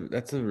 that's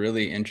a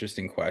really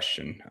interesting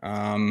question.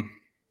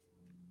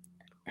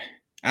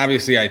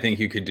 Obviously, I think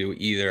you could do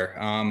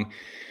either.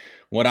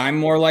 What I'm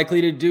more likely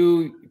to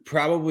do,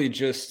 I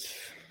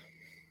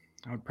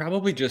would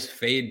probably just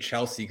fade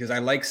Chelsea, because I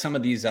like some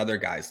of these other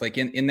guys, like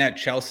in that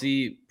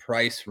Chelsea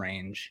price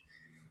range.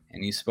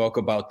 And you spoke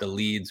about the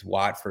Leeds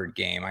Watford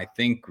game. I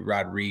think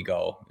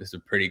Rodrigo is a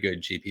pretty good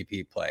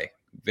GPP play.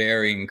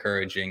 Very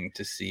encouraging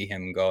to see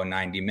him go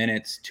 90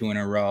 minutes, 2 in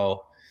a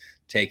row,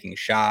 taking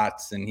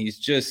shots. And he's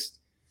just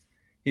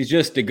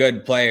a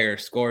good player,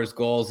 scores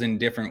goals in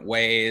different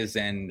ways.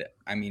 And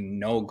I mean,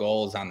 no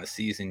goals on the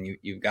season.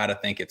 You've got to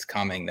think it's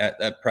coming.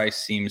 That price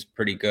seems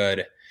pretty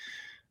good.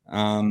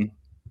 I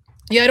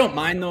don't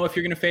mind though, if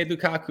you're going to fade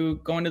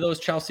Lukaku, going to those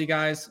Chelsea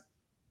guys.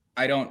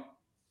 I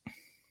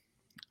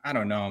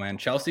don't know, man.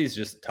 Chelsea's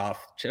just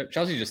tough.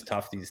 Chelsea's just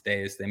tough these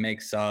days. They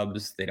make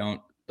subs.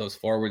 Those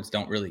forwards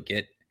don't really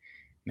get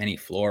many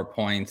floor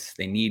points.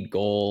 They need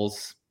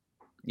goals.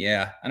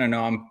 Yeah, I don't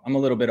know. I'm a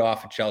little bit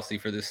off of Chelsea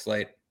for this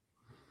slate.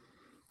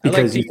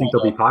 Because you think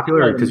they'll be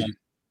popular, or because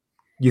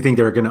you think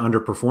they're going to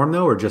underperform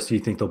though, or just you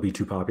think they'll be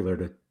too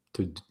popular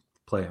to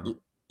play them?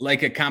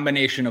 Like a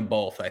combination of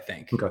both, I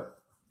think. Okay.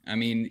 I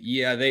mean,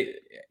 yeah, they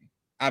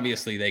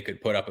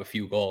could put up a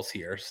few goals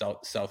here.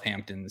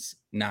 Southampton's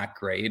not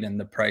great, and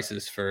the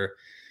prices for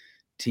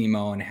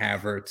Timo and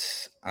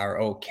Havertz are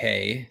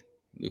okay.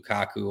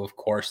 Lukaku, of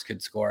course,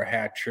 could score a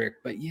hat trick,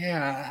 but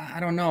yeah, I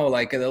don't know.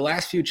 Like the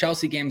last few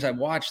Chelsea games I've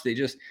watched, they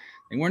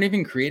they weren't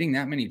even creating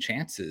that many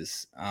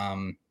chances.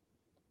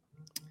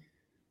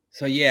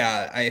 So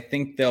yeah, I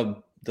think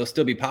they'll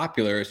still be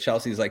popular, as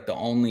Chelsea's like the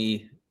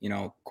only,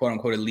 quote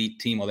unquote elite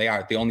team. Well, they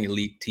are the only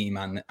elite team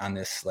on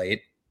this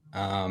slate.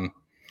 I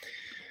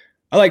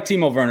like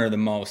Timo Werner the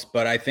most,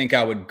 but I think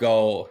I would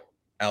go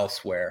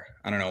elsewhere.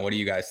 I don't know. What do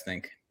you guys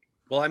think?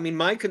 Well, I mean,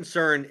 my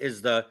concern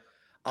is I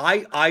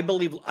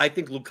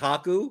think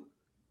Lukaku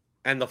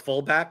and the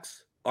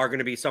fullbacks are going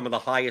to be some of the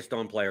highest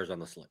owned players on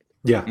the slate.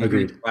 Yeah,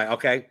 agreed. Right.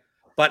 Okay.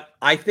 But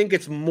I think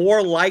it's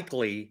more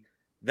likely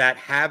that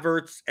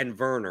Havertz and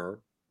Werner,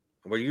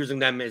 we're using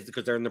them as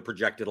because they're in the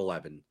projected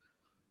 11,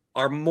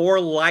 are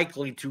more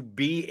likely to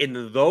be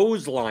in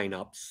those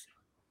lineups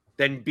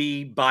than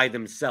be by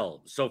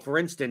themselves. So, for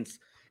instance,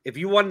 if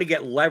you wanted to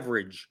get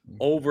leverage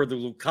over the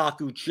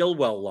Lukaku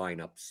Chilwell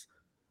lineups,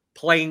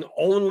 playing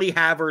only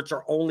Havertz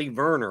or only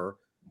Werner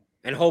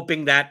and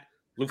hoping that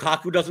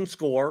Lukaku doesn't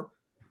score,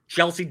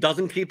 Chelsea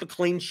doesn't keep a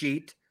clean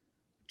sheet,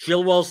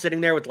 Chilwell's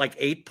sitting there with like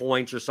 8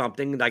 points or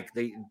something that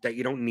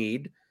you don't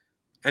need,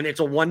 and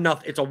it's a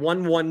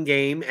 1-1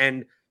 game,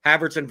 and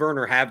Havertz and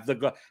Werner have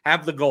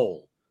the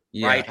goal,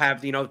 right?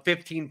 Have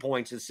 15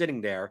 points is sitting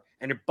there,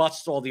 and it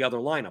busts all the other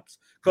lineups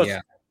because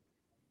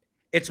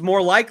it's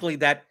more likely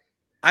that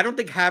I don't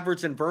think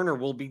Havertz and Werner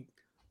will be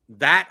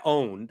that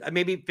owned.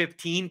 Maybe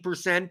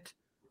 15%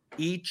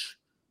 each.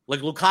 Like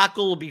Lukaku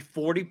will be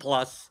 40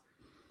 plus,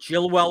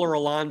 Chilwell or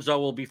Alonso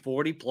will be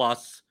 40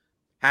 plus,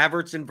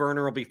 Havertz and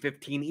Werner will be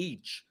 15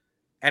 each.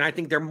 And I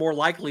think they're more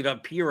likely to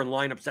appear in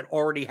lineups that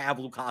already have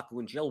Lukaku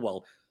and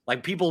Chilwell.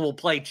 Like people will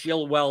play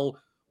Chilwell,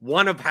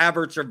 one of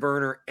Havertz or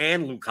Werner,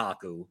 and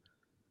Lukaku.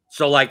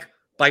 So like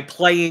by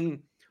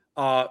playing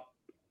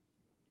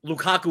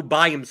Lukaku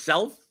by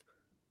himself,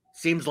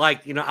 seems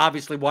like,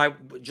 obviously why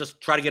just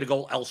try to get a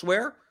goal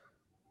elsewhere.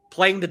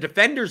 Playing the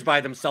defenders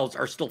by themselves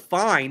are still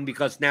fine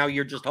because now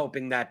you're just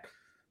hoping that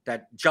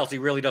Chelsea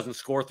really doesn't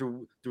score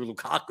through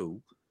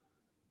Lukaku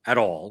at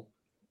all.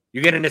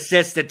 You get an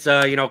assist, it's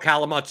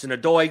Callum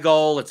Hudson-Odoi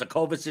goal, it's a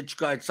Kovacic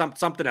goal, it's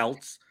something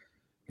else.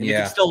 And you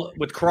can still,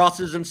 with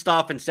crosses and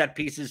stuff and set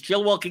pieces,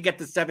 Chilwell could get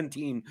to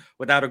 17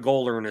 without a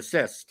goal or an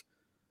assist.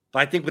 But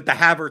I think with the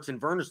Havertz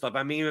and Werner stuff,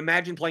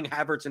 imagine playing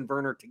Havertz and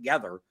Werner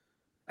together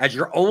as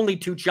your only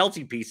two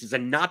Chelsea pieces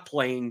and not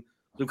playing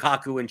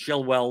Lukaku and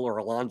Chilwell or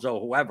Alonso,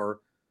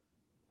 whoever,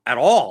 at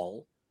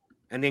all,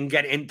 and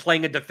then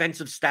playing a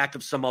defensive stack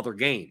of some other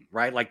game,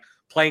 right? Like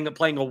playing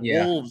a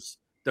Wolves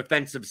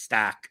defensive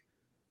stack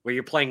where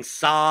you're playing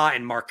Sa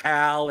and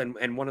Marcal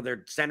and one of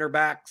their center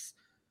backs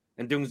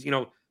and doing,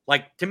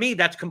 like to me,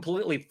 that's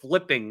completely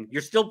flipping.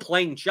 You're still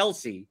playing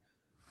Chelsea,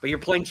 but you're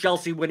playing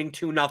Chelsea winning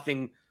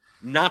 2-0,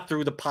 not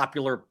through the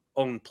popular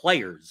owned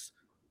players.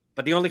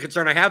 But the only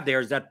concern I have there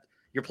is that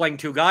you're playing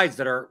two guys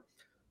that are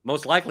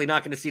most likely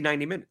not going to see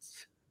 90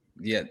 minutes.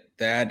 Yeah,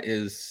 that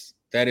is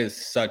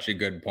such a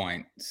good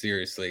point.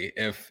 Seriously,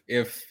 if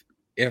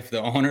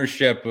the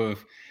ownership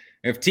of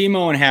if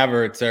Timo and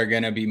Havertz are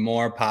going to be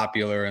more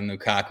popular in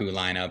Lukaku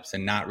lineups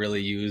and not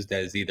really used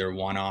as either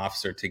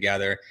one-offs or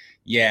together,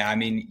 you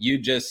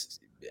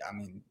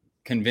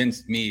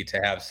convinced me to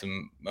have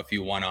a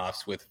few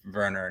one-offs with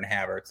Werner and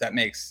Havertz. That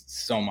makes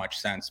so much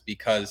sense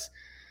because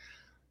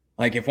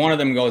like if one of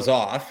them goes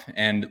off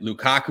and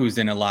Lukaku's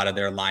in a lot of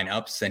their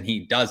lineups and he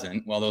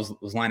doesn't, well, those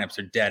lineups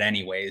are dead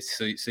anyways.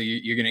 So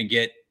you're going to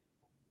get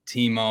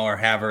Timo or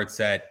Havertz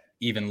at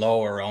even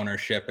lower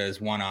ownership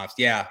as one-offs.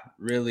 Yeah,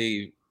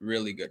 really,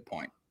 really good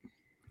point.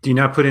 Do you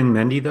not put in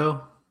Mendy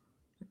though?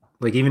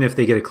 Like even if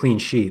they get a clean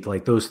sheet,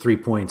 like those 3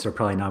 points are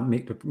probably not,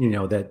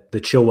 that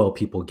the Chilwell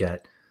people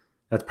get.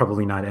 That's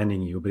probably not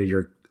ending you, but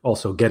you're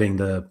also getting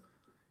the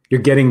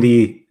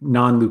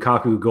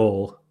non-Lukaku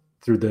goal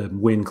through the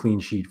win clean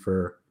sheet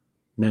for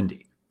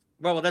Mendy.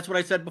 Well, that's what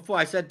I said before.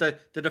 I said the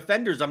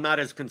defenders I'm not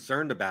as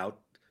concerned about,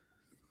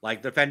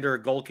 like defender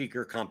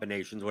goalkeeper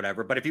combinations,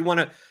 whatever. But if you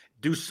want to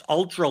do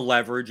ultra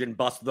leverage and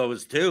bust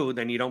those too,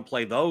 then you don't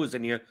play those,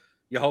 and you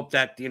hope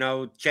that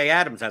Che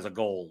Adams has a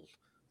goal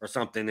or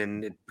something,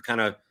 and it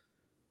kind of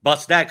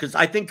busts that. Because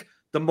I think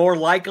the more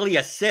likely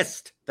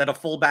assist that a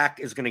fullback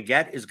is going to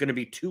get is going to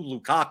be to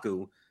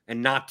Lukaku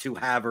and not to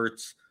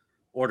Havertz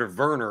or to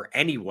Werner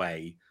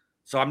anyway.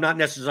 So I'm not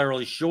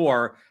necessarily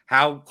sure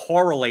how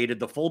correlated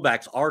the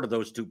fullbacks are to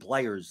those two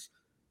players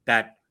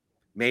that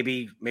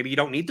maybe you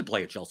don't need to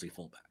play a Chelsea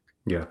fullback.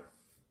 Yeah.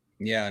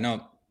 Yeah,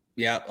 no.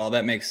 Yeah, all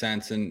that makes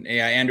sense. And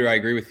yeah, Andrew, I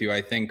agree with you.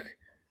 I think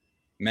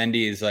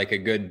Mendy is like a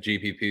good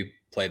GPP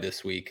play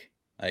this week.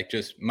 Like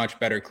just much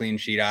better clean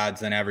sheet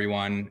odds than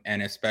everyone.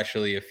 And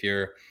especially if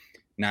you're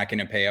not going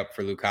to pay up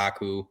for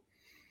Lukaku.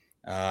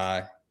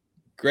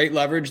 Great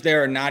leverage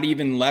there, or not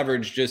even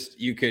leverage, just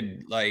you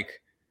could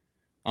like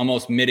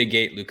almost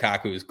mitigate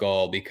Lukaku's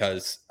goal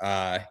because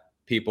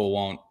people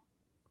won't.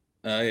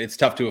 It's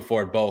tough to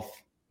afford both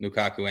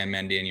Lukaku and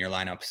Mendy in your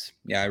lineups.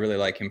 Yeah, I really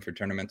like him for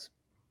tournaments.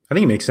 I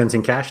think it makes sense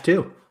in cash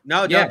too.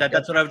 No,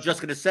 that's what I was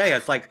just going to say.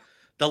 It's like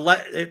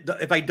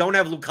if I don't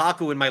have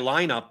Lukaku in my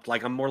lineup,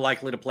 like I'm more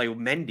likely to play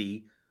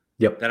Mendy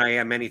than I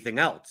am anything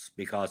else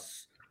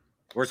because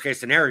Worst case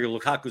scenario,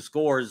 Lukaku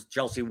scores,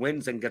 Chelsea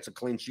wins and gets a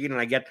clean sheet, and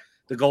I get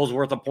the goal's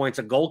worth of points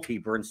at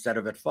goalkeeper instead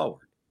of at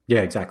forward.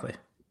 Yeah, exactly.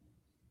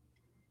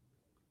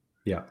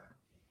 Yeah.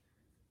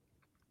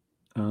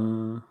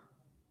 Did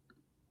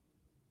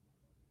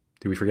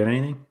we forget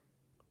anything?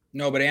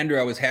 No, but Andrew,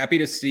 I was happy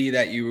to see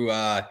that you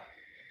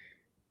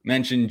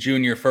mentioned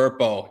Junior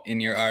Firpo in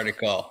your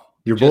article.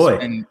 Your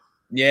boy.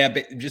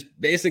 Just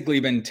basically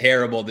been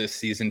terrible this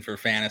season for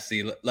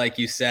fantasy. Like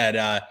you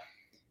said,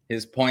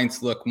 his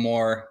points look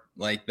more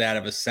like that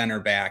of a center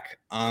back.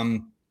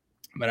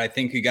 But I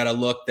think you got to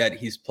look that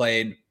he's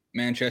played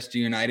Manchester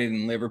United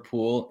and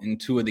Liverpool in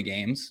 2 of the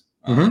games.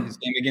 His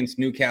game against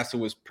Newcastle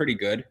was pretty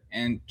good.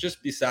 And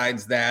just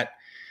besides that,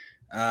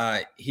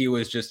 he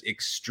was just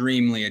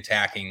extremely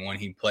attacking when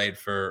he played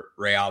for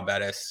Real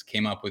Betis,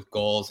 came up with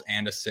goals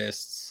and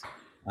assists.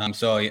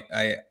 So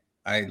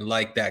I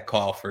like that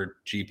call for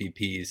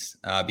GPPs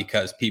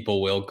because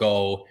people will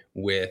go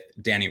with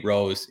Danny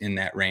Rose in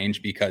that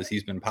range because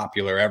he's been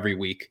popular every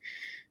week.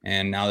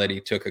 And now that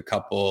he took a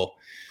couple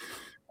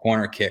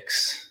corner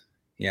kicks,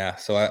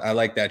 so I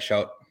like that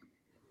shout.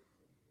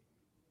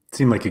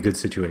 Seemed like a good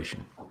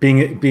situation.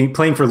 Being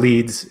playing for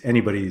Leeds,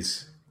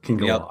 anybody's can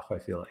go off, I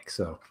feel like.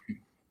 So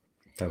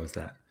that was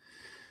that.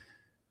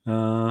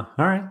 All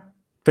right.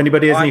 If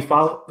anybody has any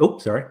follow,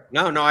 sorry.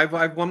 No,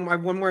 I've one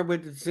more.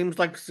 But it seems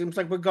like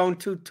we're going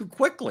too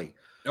quickly.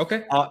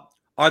 Okay.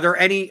 Are there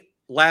any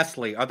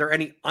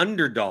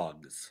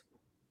underdogs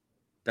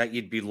that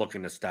you'd be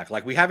looking to stack?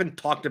 Like, we haven't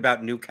talked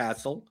about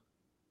Newcastle.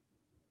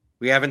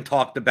 We haven't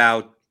talked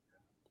about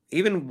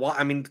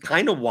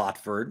kind of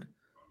Watford.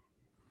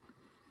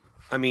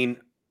 I mean,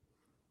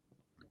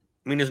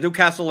 is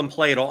Newcastle in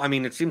play at all? I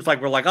mean, it seems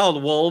like we're like, the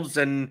Wolves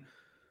and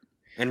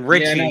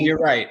Richie. Yeah, no, you're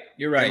right.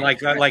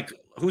 Like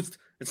who's?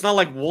 It's not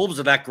like Wolves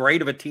are that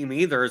great of a team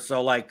either.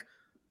 So like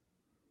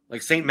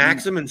St.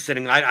 Maximin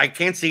sitting, I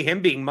can't see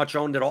him being much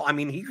owned at all. I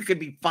mean, he could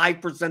be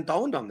 5%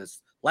 owned on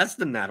this, less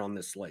than that on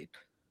this slate.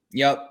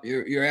 Yep,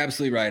 you're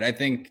absolutely right. I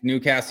think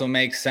Newcastle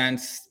makes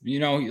sense. You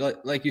know,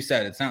 like you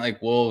said, it's not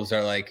like Wolves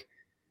are like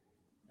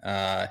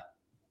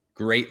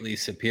greatly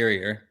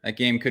superior. That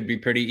game could be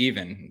pretty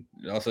even.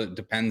 It also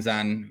depends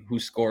on who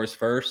scores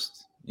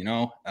first,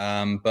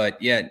 But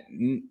yeah,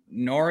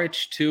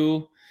 Norwich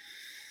too.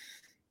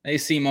 They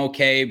seem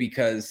okay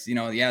because,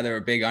 they're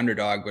a big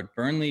underdog, but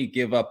Burnley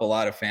give up a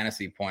lot of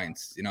fantasy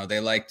points. They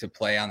like to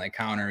play on the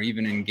counter,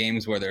 even in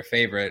games where they're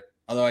favorite.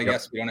 Although I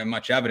guess we don't have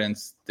much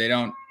evidence. They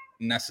don't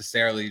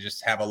necessarily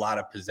just have a lot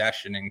of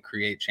possession and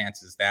create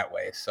chances that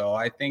way. So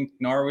I think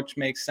Norwich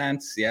makes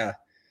sense. Yeah.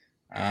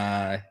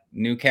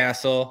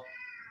 Newcastle.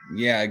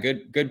 Yeah.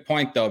 Good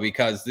point though,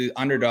 because the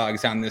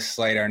underdogs on this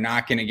slate are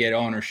not going to get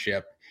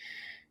ownership.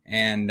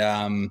 And,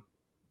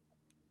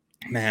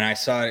 man, I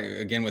saw it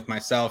again with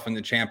myself in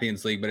the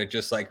Champions League, but it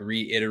just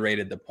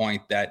reiterated the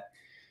point that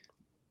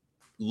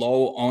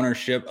low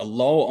ownership, a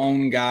low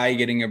owned guy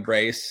getting a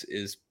brace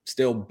is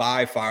still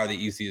by far the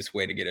easiest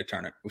way to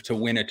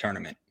win a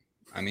tournament.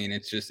 I mean,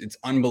 it's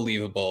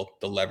unbelievable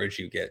the leverage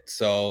you get.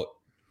 So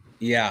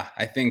yeah,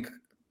 I think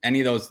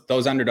any of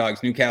those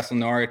underdogs, Newcastle,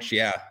 Norwich.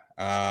 Yeah.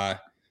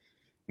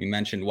 We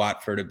mentioned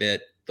Watford a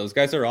bit. Those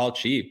guys are all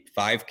cheap,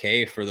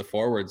 5K for the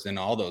forwards in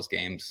all those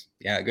games.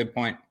 Yeah. Good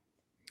point.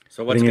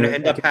 So what's going to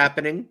end up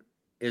happening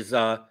is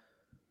the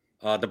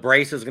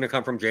brace is going to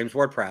come from James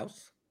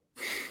Ward-Prowse,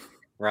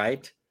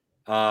 right?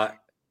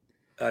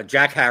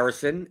 Jack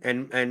Harrison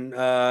and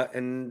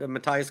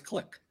Matthias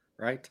Klick,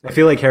 right? I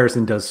feel like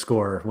Harrison does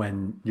score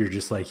when you're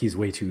just like, he's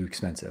way too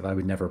expensive. I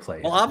would never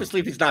play. Well,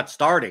 obviously if he's not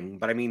starting,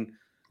 but I mean,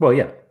 well,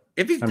 yeah.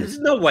 There's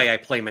no way I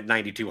play him at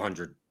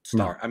 9,200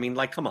 start. No. I mean,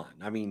 come on.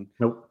 I mean,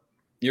 nope.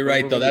 You're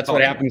right, though. That's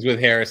what happens with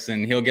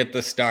Harrison. He'll get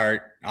the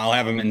start. I'll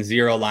have him in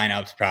 0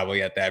 lineups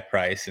probably at that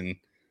price. And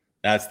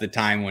that's the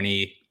time when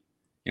we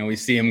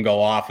see him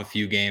go off a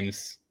few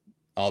games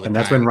all the time. And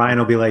that's when Ryan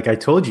will be like, I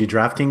told you,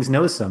 DraftKings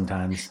knows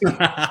sometimes.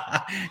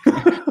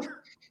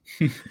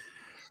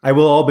 I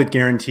will all but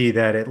guarantee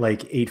that at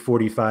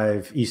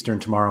 8:45 Eastern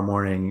tomorrow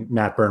morning,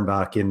 Matt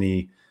Birnbach in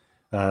the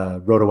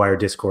RotoWire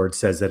Discord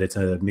says that it's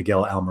a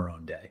Miguel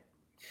Almiron day,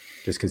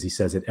 just because he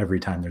says it every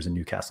time there's a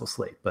Newcastle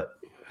slate. But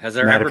has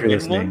there ever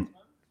been one?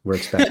 We're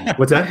expecting.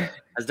 What's that?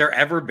 Has there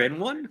ever been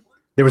one?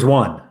 There was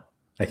one,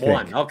 I think.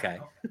 One, okay.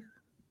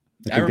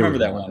 I remember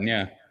that one,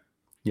 yeah.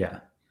 Yeah,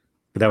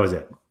 but that was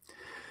it.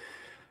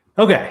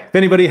 Okay, if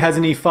anybody has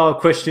any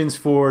follow-up questions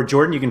for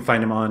Jordan, you can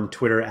find him on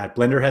Twitter at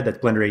BlenderHead. That's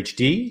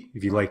BlenderHD.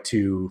 If you'd like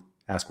to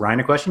ask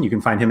Ryan a question, you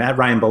can find him at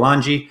Ryan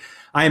Belangi.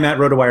 I am at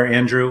RotoWire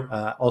Andrew,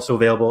 also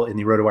available in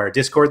the RotoWire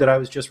Discord that I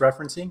was just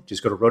referencing.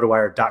 Just go to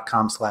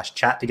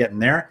rotowire.com/chat to get in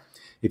there.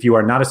 If you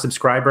are not a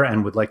subscriber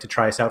and would like to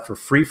try us out for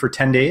free for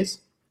 10 days,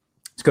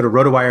 just go to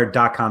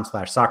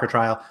rotowire.com/soccer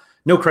trial.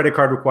 No credit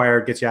card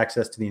required, gets you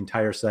access to the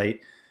entire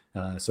site.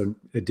 So,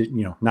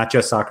 not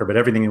just soccer, but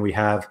everything that we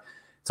have.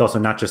 It's also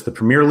not just the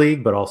Premier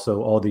League, but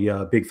also all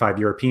the Big 5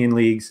 European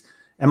leagues,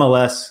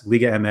 MLS,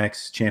 Liga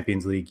MX,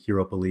 Champions League,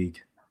 Europa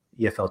League,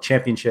 EFL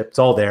Championship. It's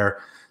all there.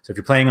 So if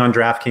you're playing on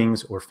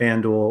DraftKings or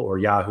FanDuel or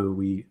Yahoo,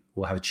 we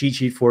We'll have a cheat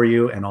sheet for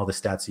you and all the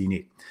stats you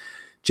need.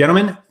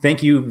 Gentlemen,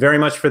 thank you very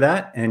much for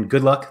that, and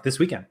good luck this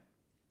weekend.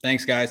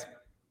 Thanks, guys.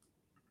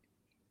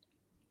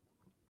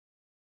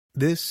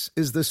 This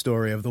is the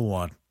story of the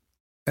one.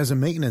 As a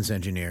maintenance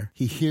engineer,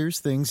 he hears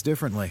things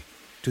differently.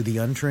 To the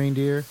untrained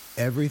ear,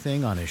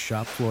 everything on his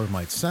shop floor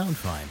might sound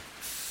fine,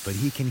 but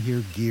he can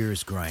hear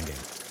gears grinding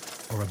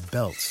or a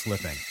belt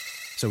slipping.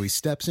 So he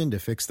steps in to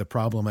fix the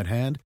problem at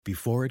hand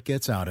before it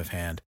gets out of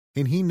hand.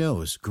 And he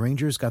knows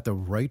Grainger's got the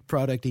right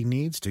product he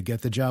needs to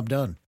get the job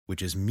done,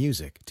 which is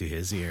music to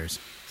his ears.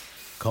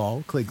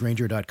 Call, click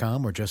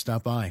Grainger.com, or just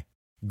stop by.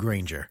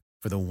 Grainger,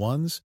 for the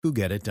ones who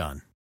get it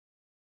done.